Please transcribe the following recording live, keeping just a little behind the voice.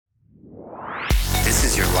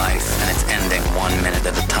your life, and it's ending 1 minute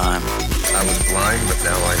at a time. I was blind, but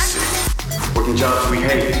now I see. Working jobs we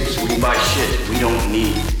hate, so we can buy shit we don't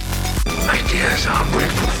need. Ideas are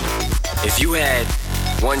brittle. If you had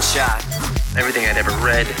one shot, everything I'd ever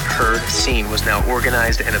read, heard, seen was now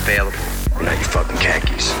organized and available. Now you fucking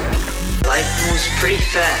khakis. Life moves pretty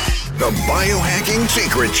fast. The Biohacking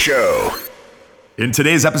Secrets Show. In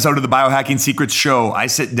today's episode of the Biohacking Secrets Show, I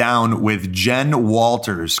sit down with Jen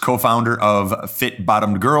Walters, co-founder of Fit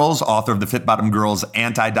Bottomed Girls, author of the Fit Bottomed Girls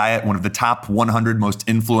Anti-Diet, one of the top 100 most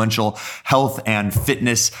influential health and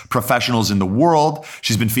fitness professionals in the world.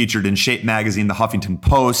 She's been featured in Shape Magazine, The Huffington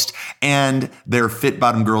Post, and their Fit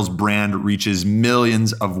Bottomed Girls brand reaches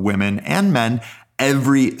millions of women and men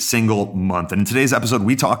every single month. And in today's episode,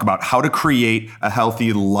 we talk about how to create a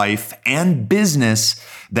healthy life and business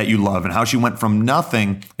that you love, and how she went from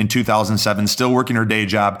nothing in 2007, still working her day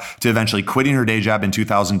job, to eventually quitting her day job in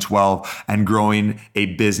 2012 and growing a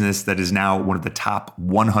business that is now one of the top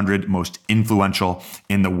 100 most influential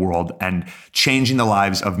in the world and changing the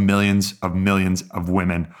lives of millions of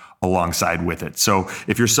women alongside with it. So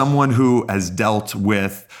if you're someone who has dealt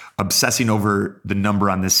with obsessing over the number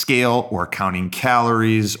on this scale, or counting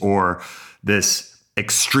calories, or this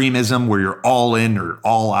extremism where you're all in or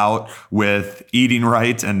all out with eating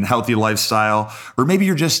right and healthy lifestyle, or maybe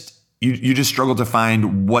you just struggle to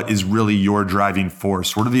find what is really your driving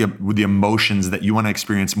force. What are the emotions that you want to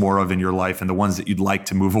experience more of in your life, and the ones that you'd like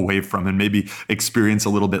to move away from and maybe experience a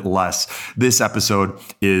little bit less? This episode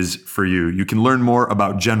is for you. You can learn more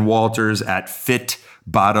about Jen Walters at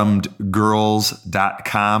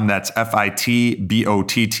fitbottomedgirls.com. That's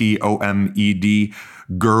FITBOTTOMED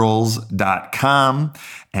girls.com.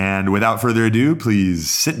 And without further ado, please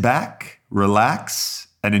sit back, relax,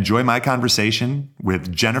 and enjoy my conversation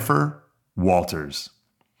with Jennipher Walters.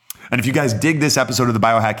 And if you guys dig this episode of the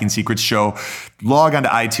Biohacking Secrets Show, log on to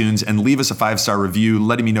iTunes and leave us a 5-star review,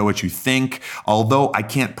 letting me know what you think. Although I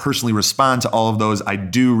can't personally respond to all of those, I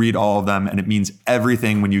do read all of them, and it means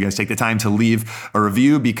everything when you guys take the time to leave a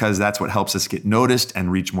review, because that's what helps us get noticed and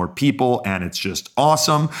reach more people, and it's just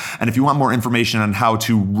awesome. And if you want more information on how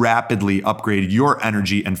to rapidly upgrade your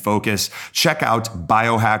energy and focus, check out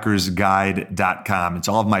biohackersguide.com. It's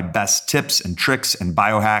all of my best tips and tricks and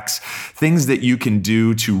biohacks, things that you can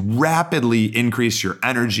do to rapidly increase your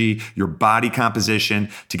energy, your body composition,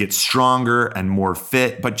 to get stronger and more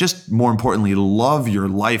fit, but just more importantly, love your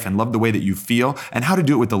life and love the way that you feel, and how to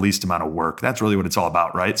do it with the least amount of work. That's really what it's all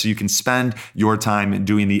about, right? So you can spend your time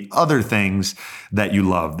doing the other things that you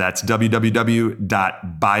love. That's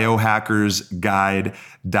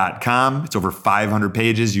www.biohackersguide.com. It's over 500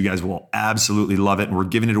 pages. You guys will absolutely love it. And we're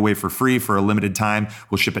giving it away for free for a limited time.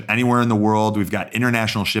 We'll ship it anywhere in the world. We've got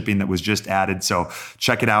international shipping that was just added. So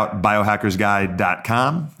check it out,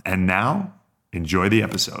 biohackersguide.com. And now, enjoy the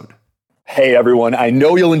episode. Hey everyone, I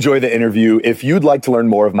know you'll enjoy the interview. If you'd like to learn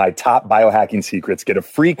more of my top biohacking secrets, get a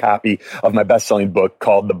free copy of my best-selling book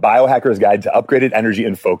called The Biohacker's Guide to Upgraded Energy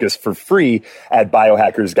and Focus for free at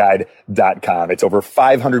biohackersguide.com. It's over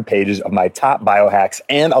 500 pages of my top biohacks,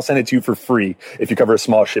 and I'll send it to you for free if you cover a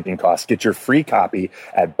small shipping cost. Get your free copy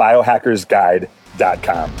at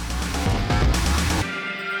biohackersguide.com.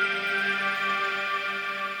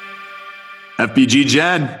 FBG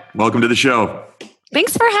Jen, welcome to the show.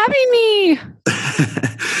 Thanks for having me.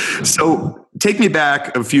 So take me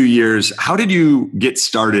back a few years. How did you get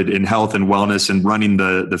started in health and wellness and running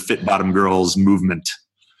the Fit Bottomed Girls movement?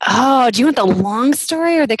 Oh, do you want the long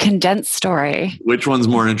story or the condensed story? Which one's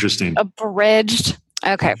more interesting? Abridged.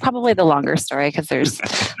 Okay, probably the longer story, because there's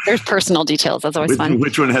personal details. That's always fun.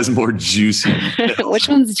 Which one has more juicy? Which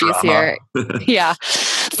one's juicier? Yeah.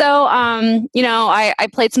 So, I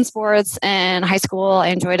played some sports in high school. I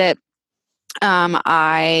enjoyed it.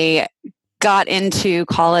 I got into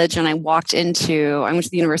college and I went to the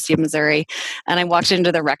University of Missouri, and I walked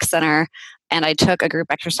into the rec center and I took a group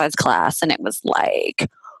exercise class, and it was like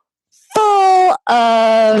full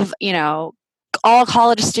of, all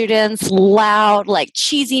college students, loud, like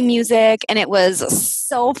cheesy music. And it was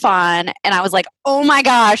so fun. And I was like, oh my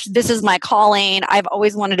gosh, this is my calling. I've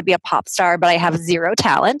always wanted to be a pop star, but I have zero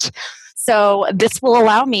talent. So this will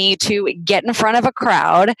allow me to get in front of a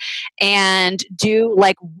crowd and do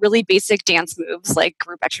like really basic dance moves, like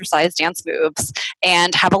group exercise dance moves,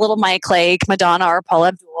 and have a little mic like Madonna or Paula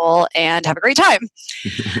Abdul and have a great time.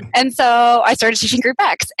 And so I started teaching group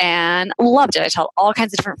X and loved it. I taught all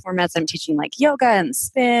kinds of different formats. I'm teaching like yoga and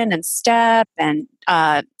spin and step and,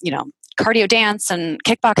 cardio dance and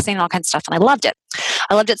kickboxing and all kinds of stuff. And I loved it.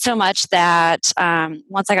 I loved it so much that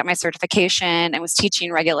once I got my certification and was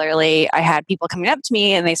teaching regularly, I had people coming up to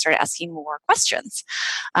me and they started asking more questions.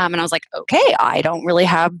 And I was like, okay, I don't really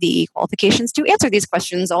have the qualifications to answer these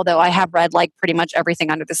questions, although I have read like pretty much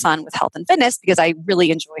everything under the sun with health and fitness because I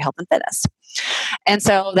really enjoy health and fitness. And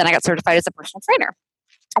so then I got certified as a personal trainer.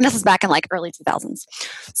 And this was back in like early 2000s.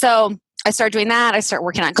 So I started doing that. I started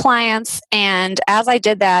working on clients. And as I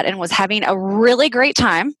did that and was having a really great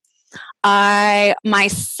time, I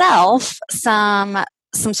myself, some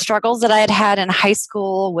struggles that I had had in high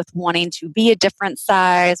school with wanting to be a different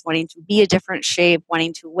size, wanting to be a different shape,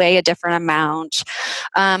 wanting to weigh a different amount,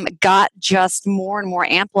 got just more and more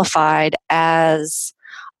amplified as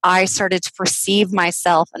I started to perceive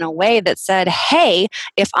myself in a way that said, hey,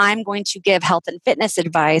 if I'm going to give health and fitness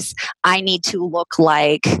advice, I need to look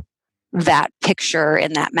like that picture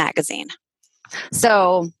in that magazine.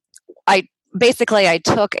 So I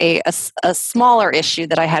took a smaller issue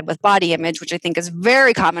that I had with body image, which I think is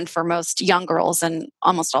very common for most young girls and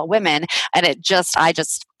almost all women. And I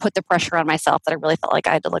just put the pressure on myself that I really felt like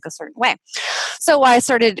I had to look a certain way. So I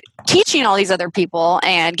started teaching all these other people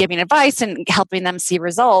and giving advice and helping them see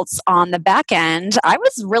results. On the back end, I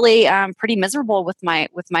was really pretty miserable with my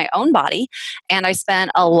own body. And I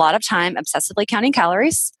spent a lot of time obsessively counting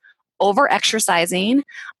calories, over exercising,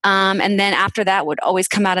 and then after that would always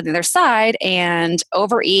come out on the other side and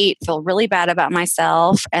overeat, feel really bad about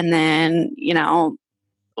myself, and then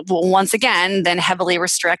once again then heavily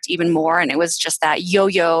restrict even more. And it was just that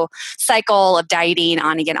yo-yo cycle of dieting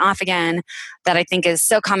on again, off again, that I think is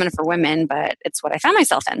so common for women, but it's what I found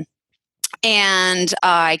myself in. And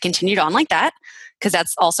I continued on like that because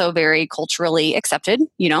that's also very culturally accepted,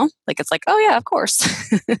 like it's like, oh yeah, of course.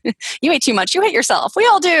 You ate too much, you hate yourself. We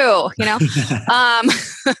all do, that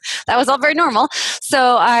was all very normal.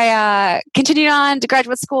 So I continued on to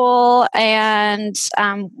graduate school, and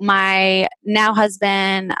my now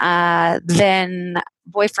husband, then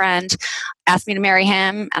boyfriend, asked me to marry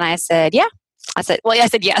him. And I said, yeah. I said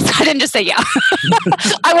yes. I didn't just say yeah.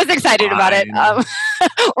 I was excited about it.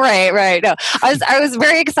 Right. No, I was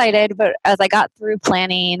very excited. But as I got through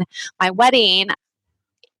planning my wedding,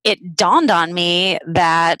 it dawned on me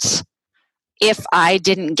that if I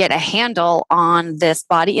didn't get a handle on this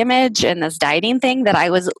body image and this dieting thing that I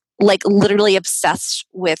was like literally obsessed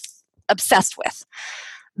with,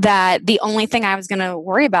 that the only thing I was going to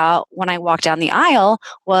worry about when I walked down the aisle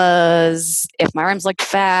was if my arms looked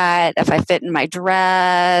fat, if I fit in my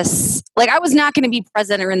dress. Like I was not going to be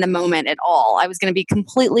present or in the moment at all. I was going to be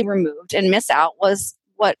completely removed and miss out was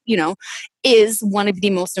what, is one of the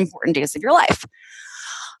most important days of your life.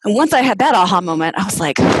 And once I had that aha moment, I was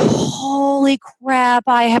like, holy crap,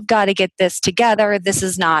 I have got to get this together. This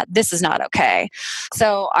is not okay.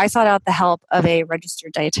 So I sought out the help of a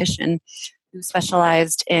registered dietitian who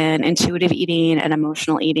specialized in intuitive eating and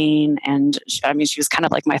emotional eating. And she was kind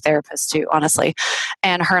of like my therapist too, honestly.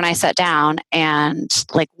 And her and I sat down, and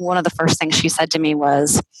like one of the first things she said to me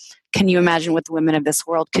was, can you imagine what the women of this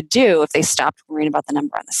world could do if they stopped worrying about the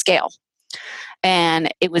number on the scale?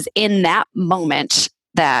 And it was in that moment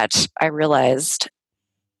that I realized,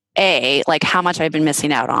 A, like how much I've been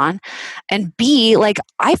missing out on, and B, like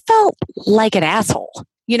I felt like an asshole.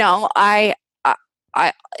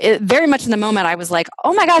 Very much in the moment, I was like,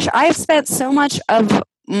 oh my gosh, I've spent so much of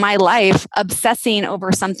my life obsessing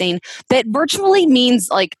over something that virtually means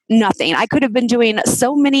like nothing. I could have been doing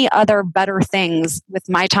so many other better things with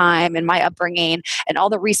my time and my upbringing and all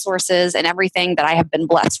the resources and everything that I have been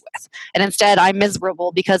blessed with. And instead, I'm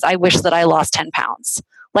miserable because I wish that I lost 10 pounds.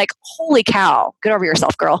 Like, holy cow, get over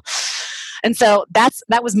yourself, girl. And so that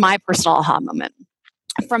was my personal aha moment.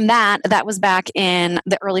 From that was back in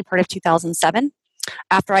the early part of 2007.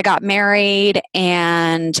 After I got married,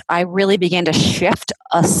 and I really began to shift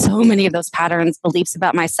so many of those patterns, beliefs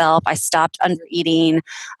about myself. I stopped undereating.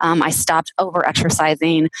 I stopped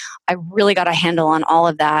over-exercising. I really got a handle on all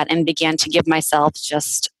of that and began to give myself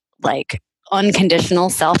just like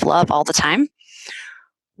unconditional self-love all the time.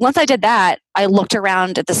 Once I did that, I looked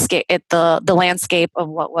around at the landscape of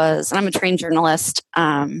what was, and I'm a trained journalist,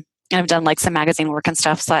 and I've done like some magazine work and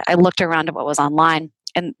stuff. So I looked around at what was online.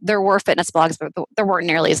 And there were fitness blogs, but there weren't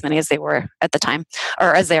nearly as many as they were at the time,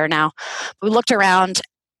 or as they are now. We looked around,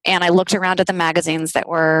 and I looked around at the magazines that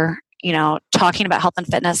were, talking about health and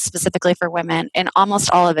fitness specifically for women. And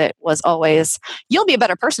almost all of it was always, you'll be a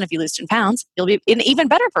better person if you lose 10 pounds. You'll be an even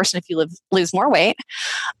better person if you lose more weight.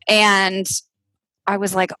 And I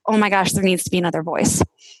was like, oh my gosh, there needs to be another voice.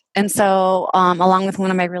 And so along with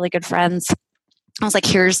one of my really good friends, I was like,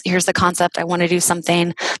 here's the concept. I want to do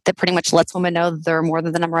something that pretty much lets women know they're more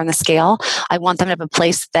than the number on the scale. I want them to have a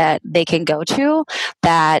place that they can go to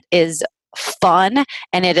that is fun,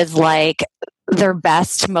 and it is like their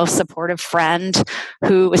best, most supportive friend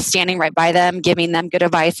who is standing right by them, giving them good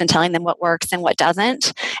advice and telling them what works and what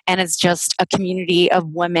doesn't. And it's just a community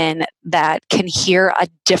of women that can hear a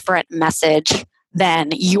different message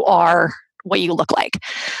than you are what you look like.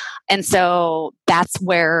 And so that's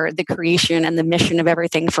where the creation and the mission of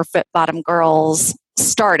everything for Fit Bottom Girls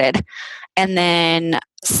started. And then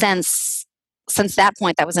since that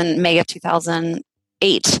point, that was in May of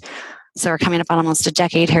 2008. So we're coming up on almost a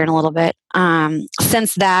decade here in a little bit.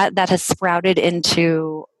 Since that has sprouted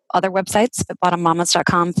into other websites,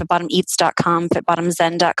 fitbottommamas.com, fitbottomeats.com,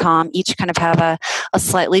 fitbottomzen.com. Each kind of have a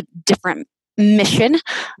slightly different mission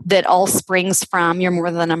that all springs from you're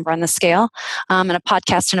more than the number on the scale, and a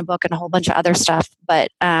podcast and a book and a whole bunch of other stuff.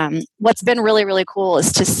 But what's been really, really cool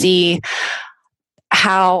is to see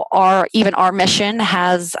how our mission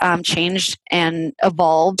has changed and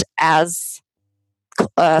evolved as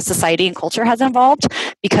society and culture has evolved,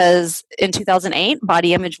 because in 2008,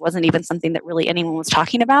 body image wasn't even something that really anyone was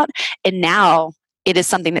talking about. And now it is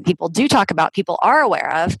something that people do talk about, people are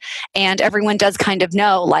aware of, and everyone does kind of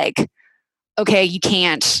know, like, okay, you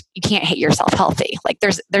can't hate yourself healthy. Like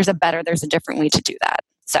there's a different way to do that.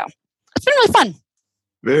 So it's been really fun.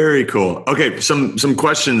 Very cool. Okay. Some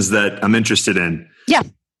questions that I'm interested in. Yeah.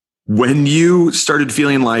 When you started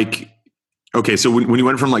feeling like, okay, so when you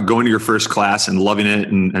went from like going to your first class and loving it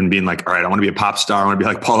and being like, all right, I want to be a pop star, I want to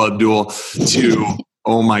be like Paula Abdul, to,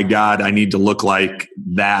 oh my God, I need to look like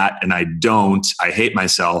that. And I don't, I hate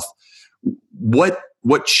myself. What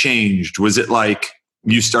changed? Was it like,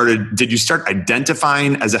 did you start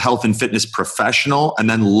identifying as a health and fitness professional and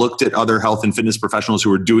then looked at other health and fitness professionals who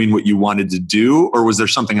were doing what you wanted to do? Or was there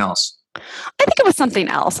something else? I think it was something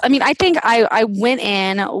else. I mean, I think I went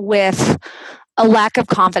in with a lack of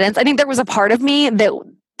confidence. I think there was a part of me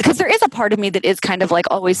because there is a part of me that is kind of like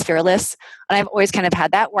always fearless. And I've always kind of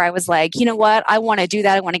had that where I was like, you know what? I want to do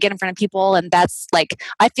that. I want to get in front of people. And that's like,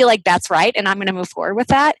 I feel like that's right. And I'm going to move forward with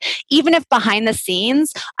that. Even if behind the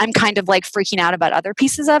scenes, I'm kind of like freaking out about other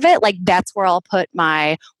pieces of it. Like that's where I'll put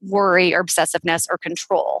my worry or obsessiveness or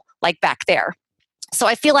control, like back there. So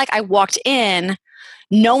I feel like I walked in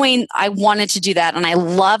knowing I wanted to do that. And I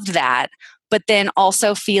loved that. But then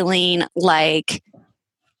also feeling like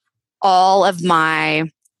all of my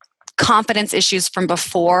confidence issues from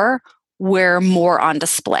before were more on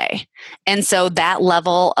display. And so that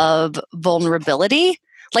level of vulnerability,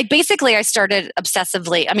 like basically I started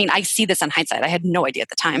obsessively, I mean, I see this in hindsight, I had no idea at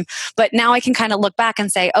the time, but now I can kind of look back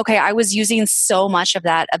and say, okay, I was using so much of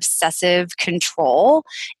that obsessive control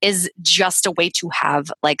is just a way to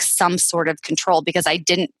have like some sort of control, because I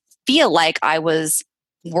didn't feel like I was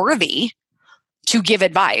worthy to give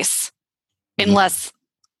advice unless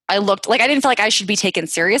I looked like, I didn't feel like I should be taken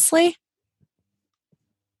seriously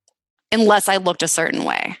unless I looked a certain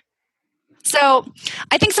way. So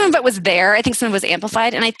I think some of it was there. I think some of it was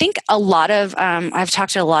amplified. And I think a lot of, I've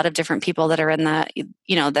talked to a lot of different people that are in the,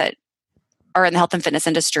 that are in the health and fitness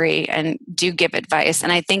industry and do give advice.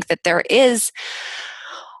 And I think that there is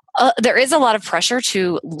a lot of pressure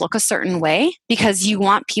to look a certain way because you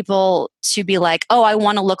want people to be like, oh, I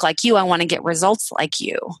want to look like you. I want to get results like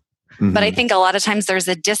you. Mm-hmm. But I think a lot of times there's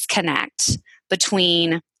a disconnect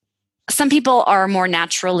between some people are more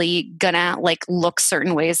naturally gonna like look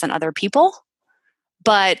certain ways than other people.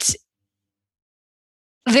 But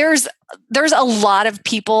there's a lot of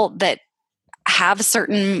people that have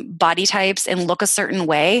certain body types and look a certain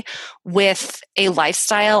way with a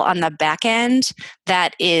lifestyle on the back end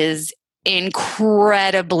that is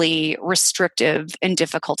incredibly restrictive and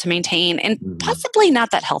difficult to maintain and possibly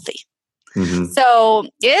not that healthy. Mm-hmm. So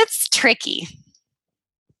it's tricky.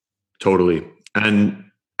 Totally. And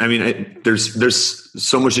I mean, there's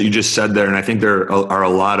so much that you just said there. And I think there are a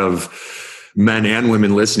lot of men and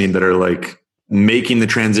women listening that are like making the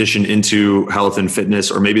transition into health and fitness,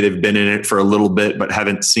 or maybe they've been in it for a little bit, but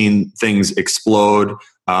haven't seen things explode.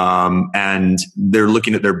 And they're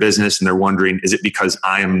looking at their business and they're wondering, is it because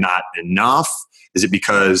I am not enough? Is it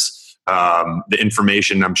because the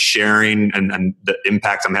information I'm sharing and the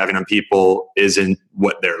impact I'm having on people isn't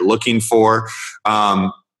what they're looking for?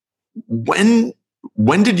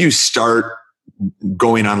 When did you start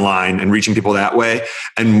going online and reaching people that way?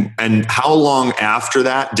 And how long after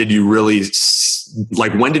that did you really,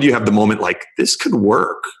 like, when did you have the moment like, this could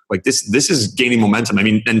work? Like this is gaining momentum. I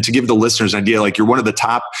mean, and to give the listeners an idea, like you're one of the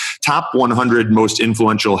top 100 most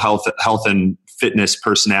influential health and fitness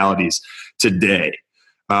personalities today.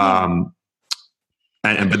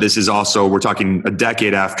 But this is also, we're talking a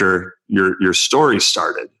decade after your story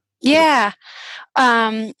started. Yeah.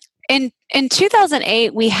 In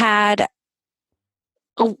 2008, we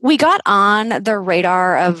got on the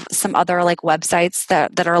radar of some other like websites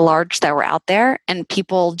that are large that were out there, and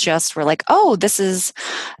people just were like, oh,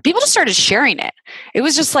 people just started sharing it. It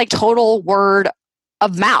was just like total word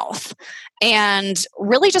of mouth, and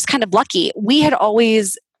really just kind of lucky. We had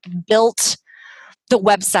always built the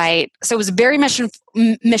website, so it was very mission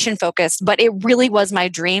focused, but it really was my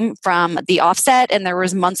dream from the offset. And there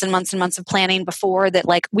was months and months and months of planning before that.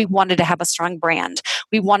 Like, we wanted to have a strong brand.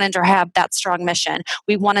 We wanted to have that strong mission.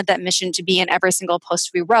 We wanted that mission to be in every single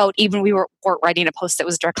post we wrote, even we weren't writing a post that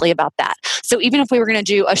was directly about that. So even if we were going to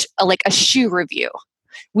do a shoe review,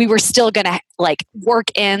 we were still going to like work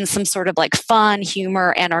in some sort of like fun,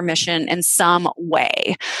 humor, and our mission in some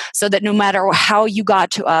way, so that no matter how you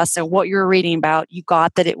got to us and what you were reading about, you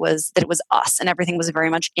got that it was us, and everything was very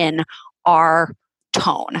much in our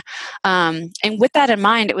tone. And with that in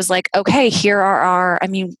mind, it was like, okay, here are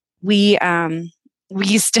we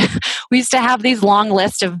used to have these long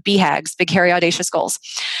lists of BHAGs, big, hairy, audacious goals.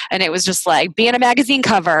 And it was just like, be in a magazine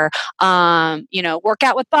cover, work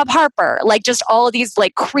out with Bob Harper, like just all of these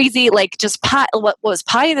like crazy, like just what was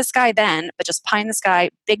pie in the sky then, but just pie in the sky,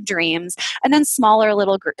 big dreams, and then smaller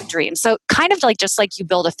little dreams. So kind of like, just like you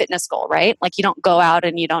build a fitness goal, right? Like you don't go out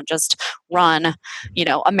and you don't just run,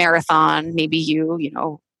 a marathon. Maybe you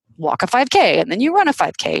walk a 5K, and then you run a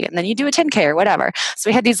 5K, and then you do a 10K or whatever. So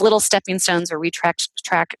we had these little stepping stones where we tracked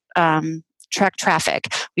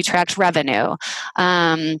traffic, we tracked revenue,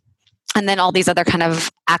 and then all these other kind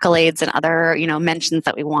of accolades and other mentions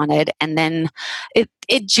that we wanted. And then it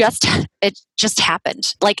just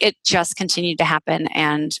happened. Like, it just continued to happen,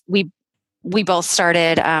 and we both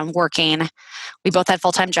started working. We both had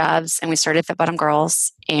full-time jobs, and we started Fit Bottom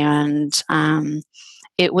Girls, and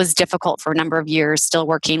it was difficult for a number of years, still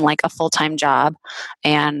working like a full-time job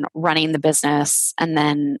and running the business. And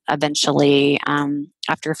then eventually,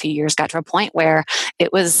 after a few years, got to a point where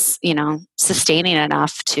it was, sustaining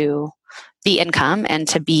enough to the income and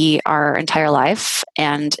to be our entire life.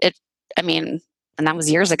 And and that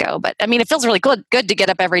was years ago, but it feels really good to get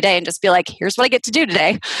up every day and just be like, here's what I get to do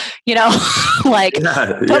today,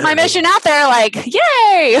 put my mission out there, like,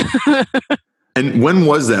 yay. And when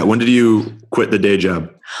was that? When did you quit the day job?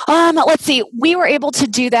 Let's see. We were able to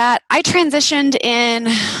do that. I transitioned in,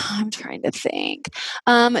 I'm trying to think,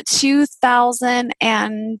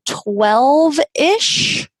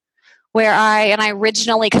 2012-ish, where I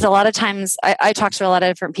originally, because a lot of times I talk to a lot of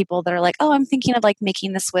different people that are like, oh, I'm thinking of like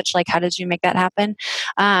making the switch. Like, how did you make that happen?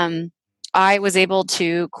 I was able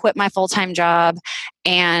to quit my full-time job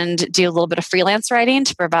and do a little bit of freelance writing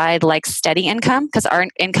to provide like steady income, because our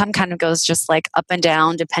income kind of goes just like up and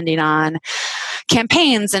down depending on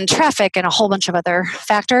campaigns and traffic and a whole bunch of other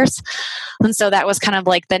factors. And so that was kind of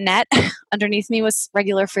like the net underneath me was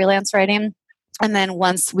regular freelance writing. And then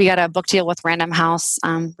once we got a book deal with Random House,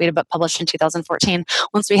 we had a book published in 2014.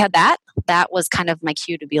 Once we had that was kind of my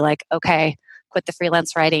cue to be like, okay, quit the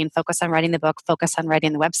freelance writing, focus on writing the book, focus on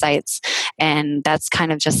writing the websites. And that's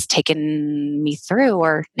kind of just taken me through,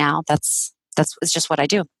 or now it's just what I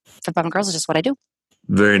do. Fit Bottom Girls is just what I do.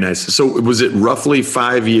 Very nice. So was it roughly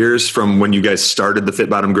 5 years from when you guys started the Fit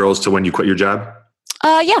Bottom Girls to when you quit your job?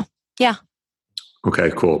 Yeah. Okay,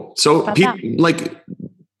 cool. So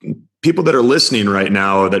people that are listening right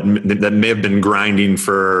now that may have been grinding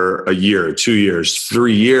for a year, 2 years,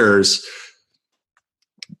 3 years,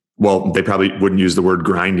 well, they probably wouldn't use the word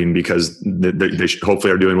grinding because they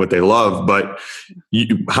hopefully are doing what they love. But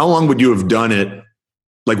how long would you have done it?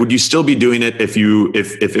 Like, would you still be doing it if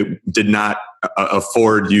it did not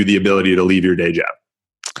afford you the ability to leave your day job?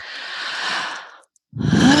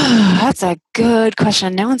 That's a good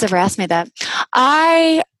question. No one's ever asked me that.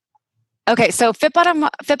 Okay, so Fit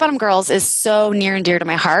Bottom Girls is so near and dear to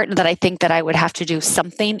my heart that I think that I would have to do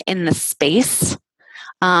something in the space.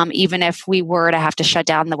 Even if we were to have to shut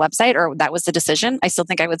down the website, or that was the decision, I still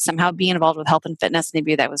think I would somehow be involved with health and fitness.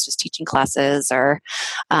 Maybe that was just teaching classes or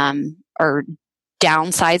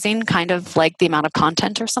downsizing kind of like the amount of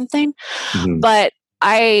content or something. Mm-hmm. But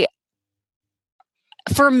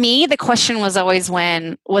for me, the question was always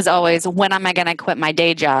when am I going to quit my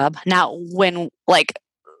day job? Now, when like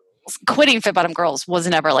quitting Fit Bottom Girls was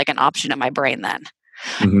never like an option in my brain then.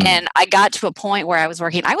 Mm-hmm. And I got to a point where I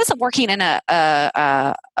wasn't working in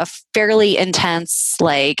a fairly intense,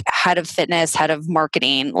 like head of fitness, head of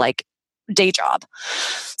marketing, like day job.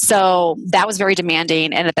 So that was very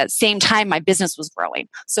demanding. And at that same time, my business was growing.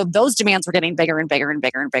 So those demands were getting bigger and bigger and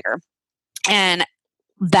bigger and bigger. And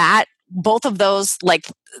that both of those, like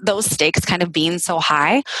those stakes kind of being so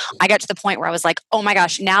high, I got to the point where I was like, oh my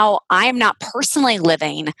gosh, now I am not personally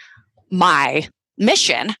living my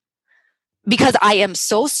mission because I am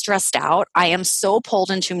so stressed out. I am so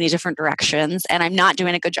pulled in too many different directions and I'm not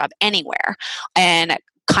doing a good job anywhere. And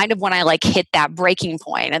kind of when I like hit that breaking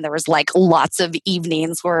point, and there was like lots of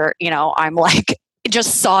evenings where, you know, I'm like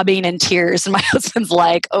just sobbing in tears and my husband's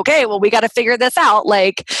like, okay, well, we got to figure this out.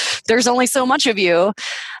 Like there's only so much of you,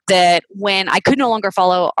 that when I could no longer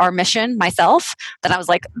follow our mission myself, then I was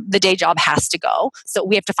like, the day job has to go. So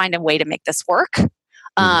we have to find a way to make this work.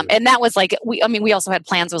 And that was like, we also had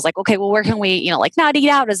plans. It was like, okay, well, where can we, you know, like not eat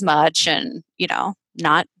out as much and, you know,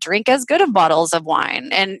 not drink as good of bottles of wine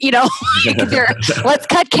and, you know, let's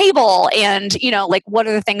cut cable and, you know, like what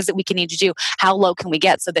are the things that we can need to do? How low can we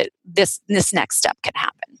get so that this next step can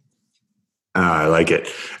happen? I like it.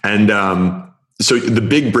 And so the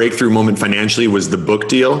big breakthrough moment financially was the book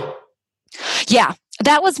deal. Yeah.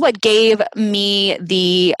 That was what gave me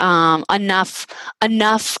the enough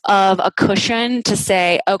of a cushion to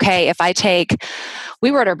say, okay, if I take, we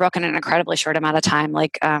wrote our book in an incredibly short amount of time,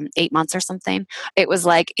 like 8 months or something. It was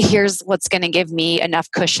like, here's what's going to give me enough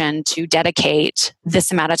cushion to dedicate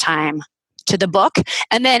this amount of time to the book.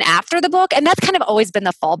 And then after the book, and that's kind of always been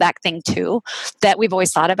the fallback thing too, that we've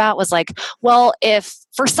always thought about was like, well, if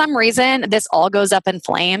for some reason this all goes up in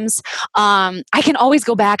flames, I can always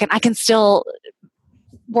go back and I can still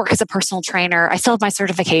work as a personal trainer. I still have my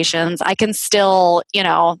certifications. I can still, you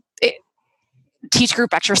know, teach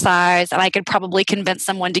group exercise, and I could probably convince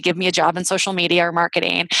someone to give me a job in social media or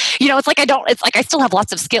marketing. You know, it's like I still have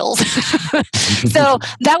lots of skills. So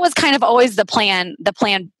that was kind of always the plan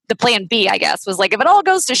B, I guess, was like, if it all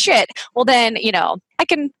goes to shit, well then, you know, I'm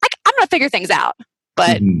going to figure things out.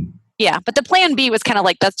 But yeah, but the plan B was kind of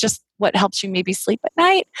like, that's just what helps you maybe sleep at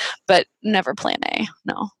night, but never plan A.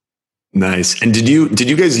 No. Nice. And did you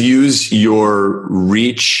guys use your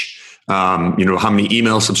reach, you know, how many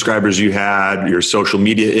email subscribers you had, your social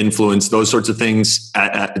media influence, those sorts of things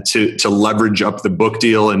to leverage up the book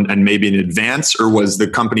deal and maybe in advance, or was the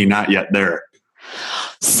company not yet there?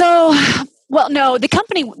 So, well, no, the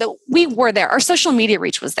company, we were there. Our social media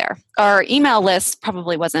reach was there. Our email list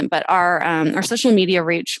probably wasn't, but our social media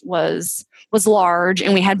reach was large,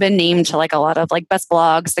 and we had been named to like a lot of like best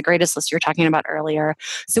blogs, the greatest list you were talking about earlier.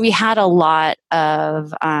 So we had a lot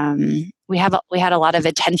of we had a lot of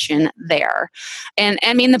attention there. And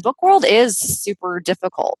I mean, the book world is super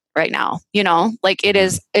difficult right now. You know, like it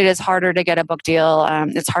is harder to get a book deal.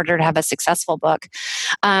 It's harder to have a successful book.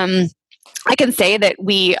 I can say that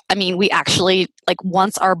we actually, like,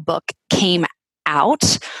 once our book came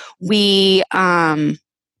out, it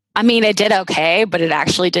did okay, but it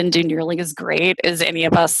actually didn't do nearly as great as any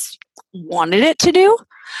of us wanted it to do.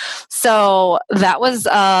 So that was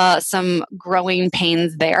some growing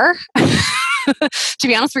pains there. To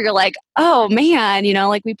be honest, where you're like, oh man, you know,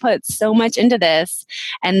 like we put so much into this,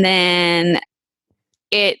 and then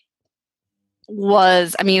it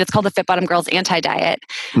was, it's called the Fit Bottom Girls Anti-Diet,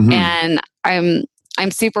 and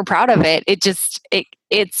I'm super proud of it.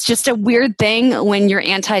 It's just a weird thing when your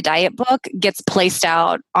anti-diet book gets placed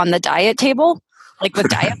out on the diet table, like with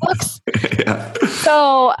diet books. Yeah.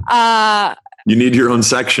 So you need your own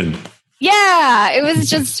section. Yeah, it was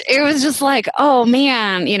just like, oh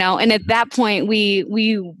man, you know. And at that point,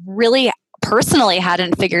 we really personally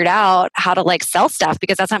hadn't figured out how to like sell stuff,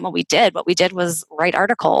 because that's not what we did. What we did was write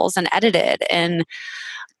articles and edit it and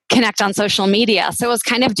connect on social media. So it was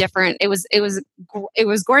kind of different. It was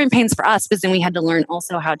growing pains for us, because then we had to learn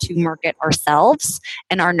also how to market ourselves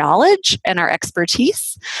and our knowledge and our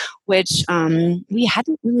expertise, which we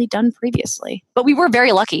hadn't really done previously. But we were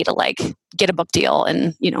very lucky to like get a book deal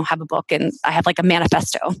and, you know, have a book, and I have like a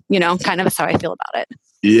manifesto, you know, kind of is how I feel about it.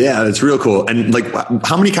 Yeah, that's real cool. And like,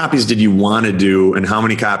 how many copies did you want to do, and how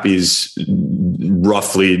many copies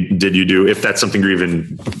roughly did you do, if that's something you're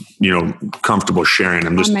even, you know, comfortable sharing?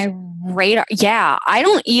 I'm just on my radar. Yeah, I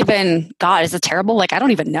don't even. God, is it terrible? Like, I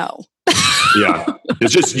don't even know. Yeah,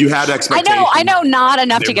 it's just you had expectations. I know, not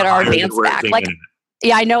enough to get our advance back. Like, in.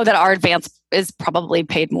 Yeah, I know that our advance is probably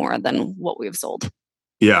paid more than what we've sold.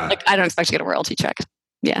 Yeah, like I don't expect to get a royalty check.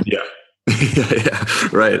 Yeah. Yeah. Yeah,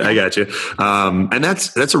 right. I got you. And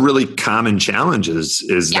that's a really common challenge is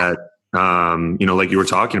that, you know, like you were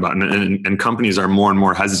talking about, and companies are more and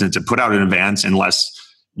more hesitant to put out an advance unless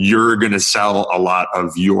you're going to sell a lot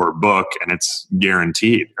of your book and it's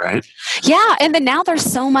guaranteed, right? Yeah. And then now there's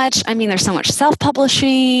so much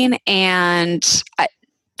self-publishing, and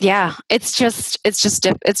Yeah, it's just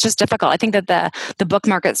difficult. I think that the book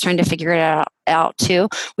market's trying to figure it out too.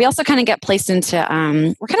 We also kind of get placed into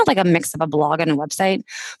we're kind of like a mix of a blog and a website,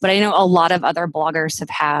 but I know a lot of other bloggers have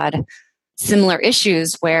had similar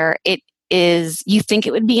issues where it is, you think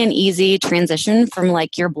it would be an easy transition from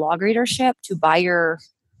like your blog readership to buy your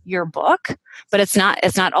book, but it's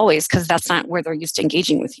not always, because that's not where they're used to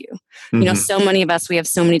engaging with you. You know, so many of us, we have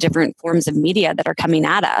so many different forms of media that are coming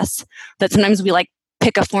at us that sometimes we like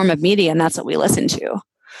pick a form of media and that's what we listen to.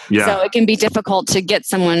 Yeah. So it can be difficult to get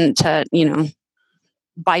someone to, you know,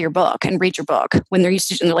 buy your book and read your book when they're used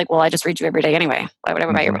to, and they're like, well, I just read you every day anyway. Why would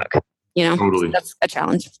I buy your book? You know, totally. So that's a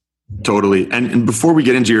challenge. Totally. And before we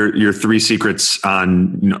get into your 3 secrets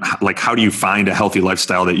on, you know, like how do you find a healthy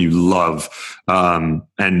lifestyle that you love, and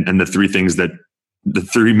the 3 things that the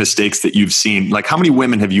 3 mistakes that you've seen, like how many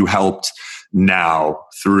women have you helped now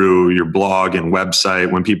through your blog and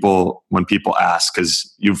website when people ask,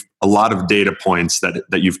 because you've a lot of data points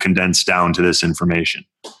that you've condensed down to this information.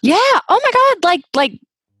 Yeah. Oh my God. Like,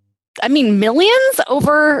 I mean, millions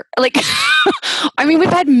over, like, I mean, we've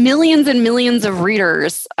had millions and millions of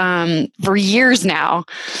readers for years now.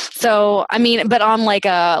 So, I mean, but on like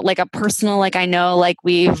a personal, like I know, like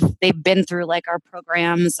they've been through like our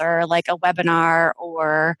programs or like a webinar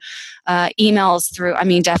or emails through, I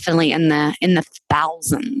mean, definitely in the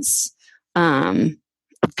thousands of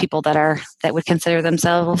people that would consider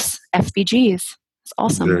themselves FBGs. It's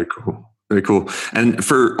awesome. Very cool. Very cool. And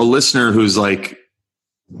for a listener who's like,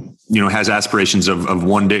 you know, has aspirations of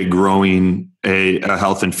one day growing a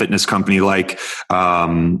health and fitness company like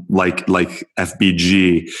FBG,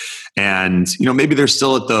 and you know, maybe they're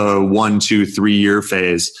still at the 1, 2, 3 year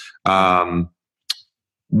phase.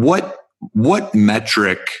 What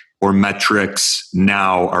metric or metrics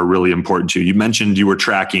now are really important to you? You mentioned you were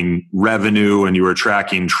tracking revenue and you were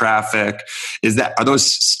tracking traffic. Are those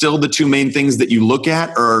still the 2 main things that you look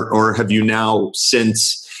at, or have you now,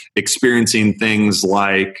 since experiencing things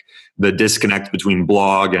like the disconnect between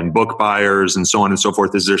blog and book buyers and so on and so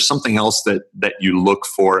forth, is there something else that you look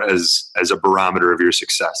for as a barometer of your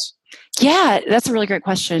success? Yeah, that's a really great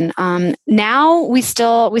question. Now we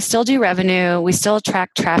still do revenue. We still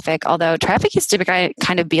track traffic, although traffic used to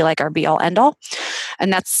kind of be like our be all end all,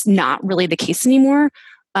 and that's not really the case anymore.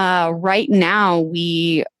 Right now,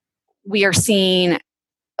 we are seeing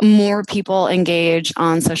more people engage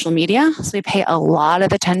on social media. So we pay a lot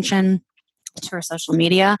of attention to our social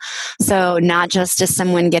media. So not just is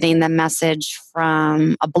someone getting the message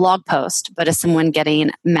from a blog post, but is someone getting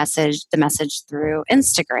the message through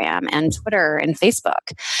Instagram and Twitter and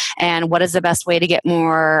Facebook. And what is the best way to get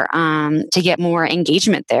more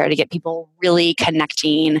engagement there, to get people really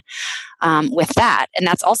connecting with that? And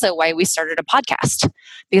that's also why we started a podcast,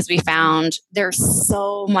 because we found there's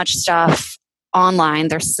so much stuff online,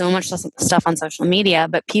 there's so much stuff on social media,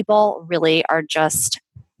 but people really are just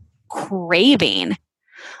craving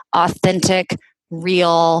authentic,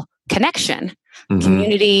 real connection,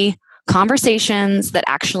 community, conversations that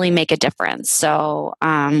actually make a difference. So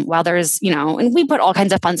while there's, you know, and we put all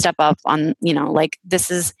kinds of fun stuff up on, you know, like this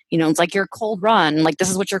is, you know, it's like your cold run, like this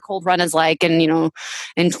is what your cold run is like, and, you know,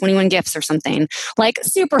 and 21 gifts or something, like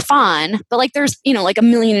super fun, but like there's, you know, like 1.5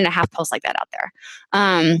 million posts like that out there.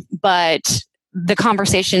 But the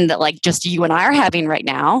conversation that like just you and I are having right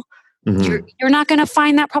now, you're not going to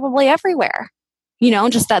find that probably everywhere, you know,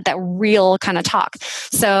 just that real kind of talk.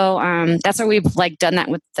 So that's why we've like done that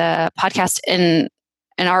with the podcast. In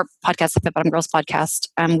our podcast, the Fit Bottom Girls podcast,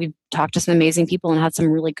 we've talked to some amazing people and had some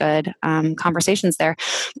really good conversations there.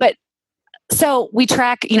 But so we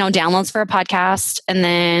track, you know, downloads for a podcast, and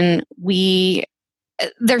then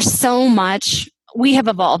there's so much, we have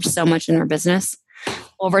evolved so much in our business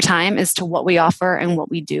over time as to what we offer and what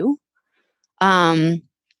we do.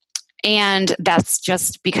 And that's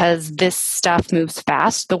just because this stuff moves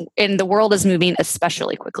fast, and the world is moving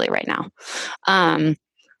especially quickly right now.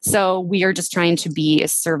 So we are just trying to be a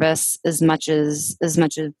service as much as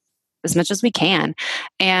we can.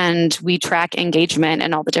 And we track engagement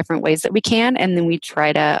in all the different ways that we can. And then we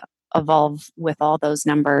try to evolve with all those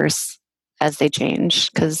numbers as they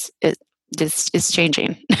change, because it's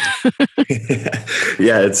changing.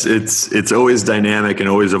 Yeah, it's always dynamic and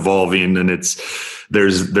always evolving, and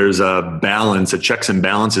there's a balance, a checks and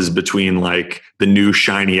balances between like the new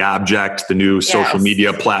shiny object, the new social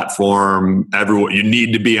media platform, everyone, you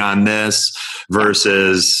need to be on this,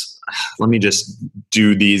 versus let me just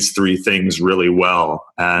do these 3 things really well.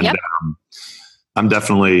 And I'm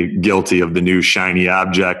definitely guilty of the new shiny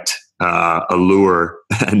object allure,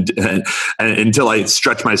 and until I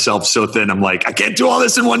stretch myself so thin, I'm like, I can't do all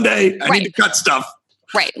this in one day. I need to cut stuff.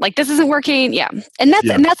 Right. Like this isn't working. Yeah. And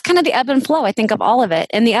that's kind of the ebb and flow, I think, of all of it.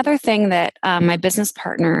 And the other thing that my business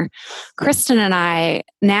partner, Kristen, and I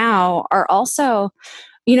now are also,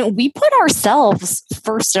 we put ourselves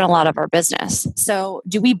first in a lot of our business. So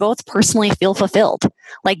do we both personally feel fulfilled?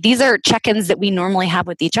 Like these are check-ins that we normally have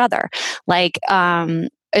with each other. Like,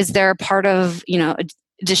 is there a part of,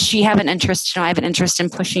 does she have an interest? I have an interest in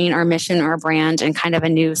pushing our mission or our brand in kind of a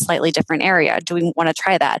new, slightly different area. Do we want to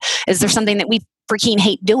try that? Is there something that we freaking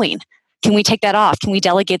hate doing? Can we take that off? Can we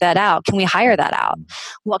delegate that out? Can we hire that out?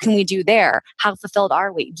 What can we do there? How fulfilled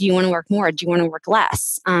are we? Do you want to work more? Do you want to work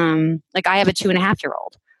less? Like I have a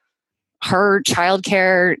 2.5-year-old. Her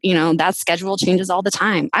childcare, that schedule changes all the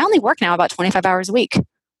time. I only work now about 25 hours a week.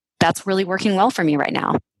 That's really working well for me right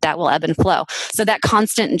now. That will ebb and flow. So that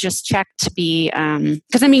constant just check to be,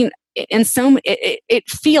 because it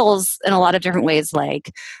feels in a lot of different ways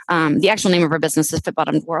like the actual name of our business is Fit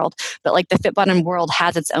Bottomed World, but like the Fit Bottomed World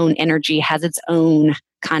has its own energy, has its own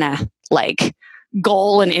kind of like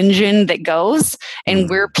goal and engine that goes, and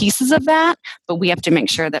we're pieces of that, but we have to make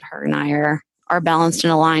sure that her and I are balanced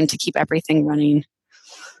and aligned to keep everything running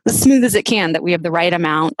as smooth as it can, that we have the right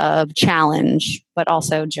amount of challenge, but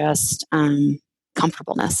also just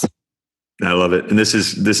comfortableness. I love it. And this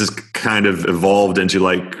is kind of evolved into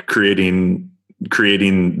like creating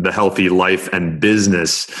the healthy life and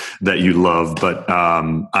business that you love. But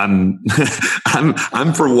I'm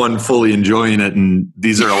for one fully enjoying it. And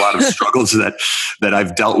these are a lot of struggles that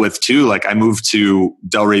I've dealt with too. Like I moved to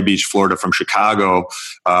Delray Beach, Florida from Chicago,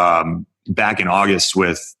 back in August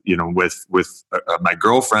with my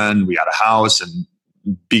girlfriend. We got a house, and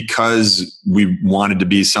because we wanted to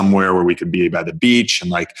be somewhere where we could be by the beach, and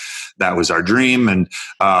like that was our dream. And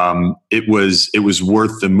it was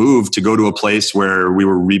worth the move to go to a place where we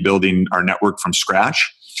were rebuilding our network from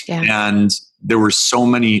scratch. Yeah. And there were so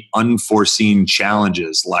many unforeseen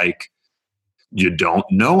challenges, like you don't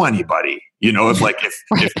know anybody.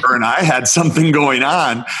 If her and I had something going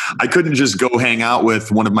on, I couldn't just go hang out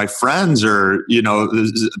with one of my friends or,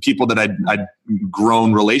 people that I'd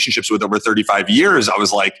grown relationships with over 35 years. I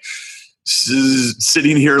was like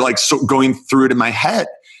sitting here, like going through it in my head,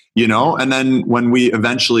 and then when we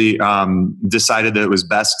eventually decided that it was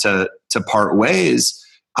best to part ways,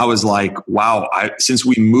 I was like, wow, since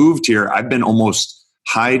we moved here, I've been almost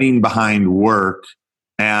hiding behind work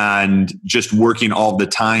and just working all the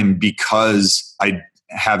time because I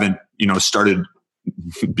haven't, started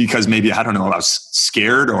because maybe, I don't know, I was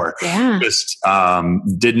scared or just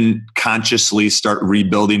didn't consciously start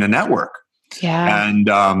rebuilding a network. Yeah.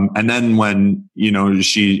 And then when,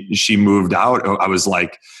 she moved out, I was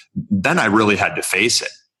like, then I really had to face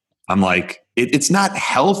it. I'm like, it's not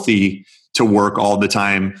healthy to work all the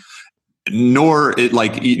time. Nor it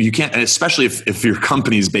like you can't, especially if your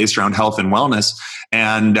company is based around health and wellness,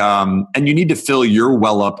 and you need to fill your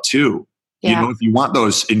well up too. Yeah. If you want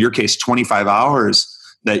those, in your case, 25 hours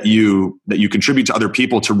that you contribute to other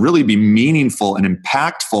people to really be meaningful and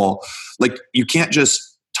impactful, like you can't just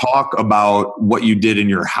talk about what you did in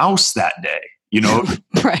your house that day.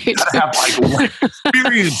 Right. You gotta have like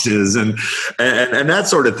experiences and that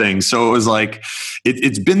sort of thing. So it was like,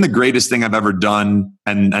 it's been the greatest thing I've ever done.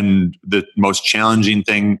 And the most challenging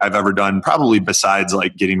thing I've ever done, probably besides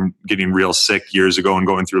like getting real sick years ago and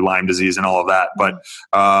going through Lyme disease and all of that. But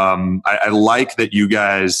I like that you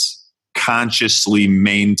guys consciously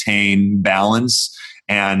maintain balance,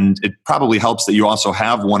 and it probably helps that you also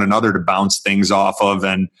have one another to bounce things off of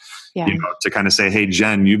and, to kind of say, hey,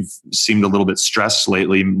 Jen, you've seemed a little bit stressed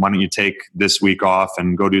lately. Why don't you take this week off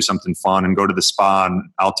and go do something fun and go to the spa, and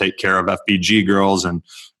I'll take care of FBG girls.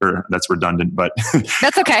 Or that's redundant, but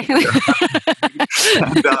that's okay.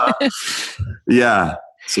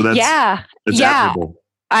 So that's, it's admirable.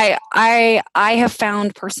 I have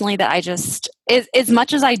found personally that I just, as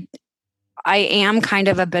much as I am kind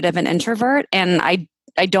of a bit of an introvert, and I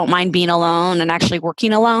don't mind being alone and actually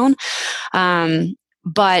working alone.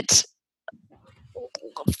 But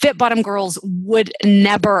Fit Bottom Girls would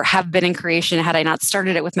never have been in creation had I not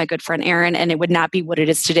started it with my good friend Erin, and it would not be what it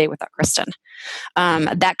is today without Kristen.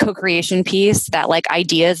 That co-creation piece, that like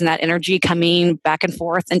ideas and that energy coming back and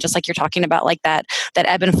forth, and just like you're talking about, like that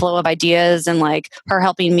ebb and flow of ideas, and like her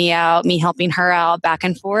helping me out, me helping her out, back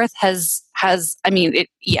and forth has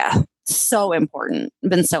so important,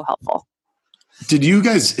 been so helpful. Did you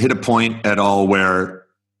guys hit a point at all where,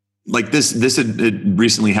 like this had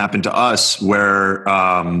recently happened to us, where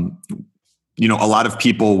a lot of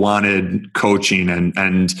people wanted coaching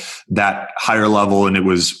and that higher level, and it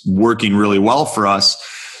was working really well for us.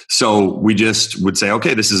 So we just would say,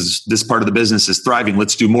 okay, this part of the business is thriving.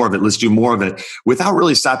 Let's do more of it. Let's do more of it, without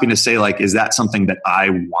really stopping to say, like, is that something that I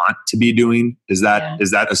want to be doing? Is that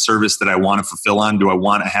a service that I want to fulfill on? Do I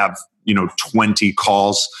want to have, 20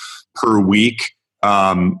 calls per week?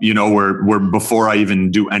 Where before I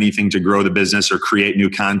even do anything to grow the business or create new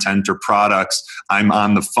content or products, I'm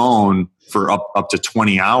on the phone for up to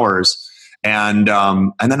 20 hours. And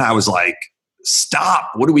then I was like,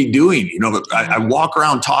 stop. What are we doing? I walk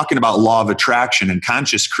around talking about law of attraction and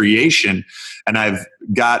conscious creation. And I've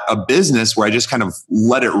got a business where I just kind of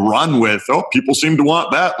let it run with, people seem to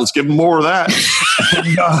want that. Let's give them more of that.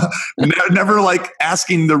 And, never like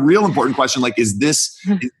asking the real important question, like, is this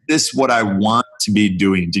what I want to be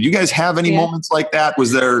doing? Did you guys have any moments like that?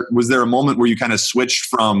 Was there a moment where you kind of switched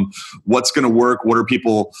from what's going to work? What are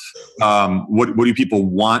people, what do people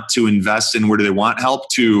want to invest in? Where do they want help,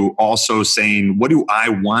 to also saying, what do I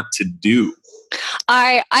want to do?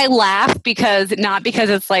 I laugh not because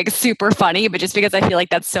it's like super funny, but just because I feel like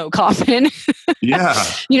that's so common. Yeah.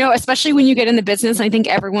 Especially when you get in the business, I think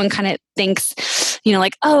everyone kind of thinks,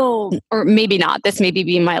 like, oh, or maybe not. This maybe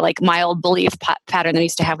be my like mild belief pattern that I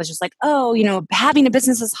used to have, was just like, oh, having a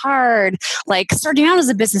business is hard. Like starting out as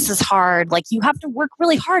a business is hard. Like you have to work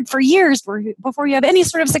really hard for years before you have any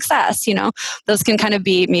sort of success. Those can kind of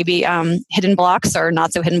be maybe hidden blocks or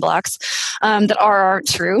not so hidden blocks that are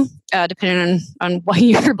true, depending on what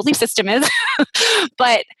your belief system is.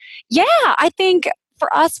 But yeah, I think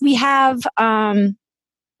for us, we have,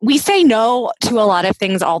 we say no to a lot of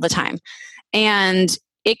things all the time. And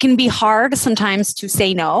it can be hard sometimes to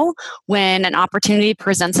say no when an opportunity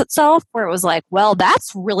presents itself where it was like, well,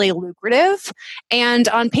 that's really lucrative. And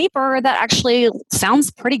on paper, that actually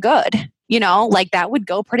sounds pretty good. Like that would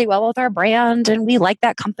go pretty well with our brand and we like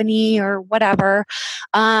that company or whatever.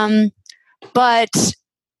 But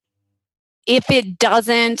if it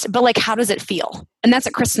doesn't, but like, how does it feel? And that's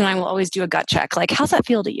what Kristen and I will always do a gut check. Like, how's that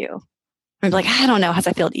feel to you? I'd be like, I don't know. How's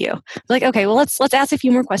that feel to you? Like, okay, well, let's ask a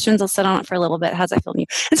few more questions. Let's sit on it for a little bit. How's that feel to you?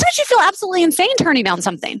 And sometimes you feel absolutely insane turning down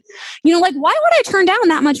something. Like, why would I turn down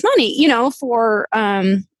that much money, for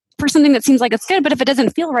something that seems like it's good, but if it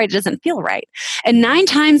doesn't feel right, it doesn't feel right. And 9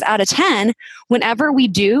 times out of 10, whenever we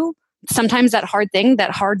do sometimes that hard thing, that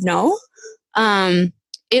hard no,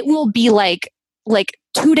 it will be like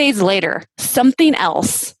 2 days later, something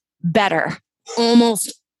else better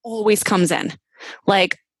almost always comes in.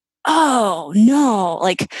 Like, oh no,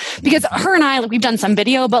 like, because her and I, like, we've done some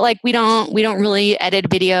video, but like we don't really edit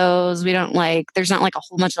videos. We don't there's not like a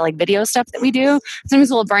whole bunch of like video stuff that we do.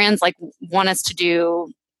 Sometimes little brands like want us to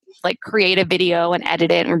do like create a video and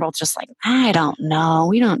edit it, and we're both just like, I don't know,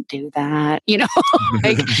 we don't do that,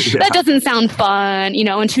 that doesn't sound fun,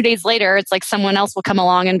 and 2 days later it's like someone else will come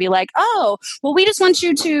along and be like, oh, well, we just want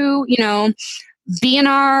you to be in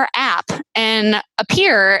our app and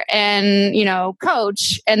appear and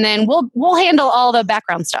coach, and then we'll handle all the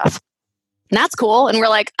background stuff. And that's cool. And we're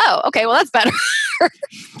like, oh, okay, well, that's better.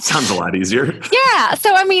 Sounds a lot easier. Yeah.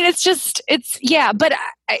 So, I mean,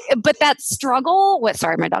 but that struggle with,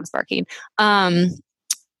 sorry, my dog's barking.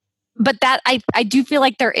 But that I do feel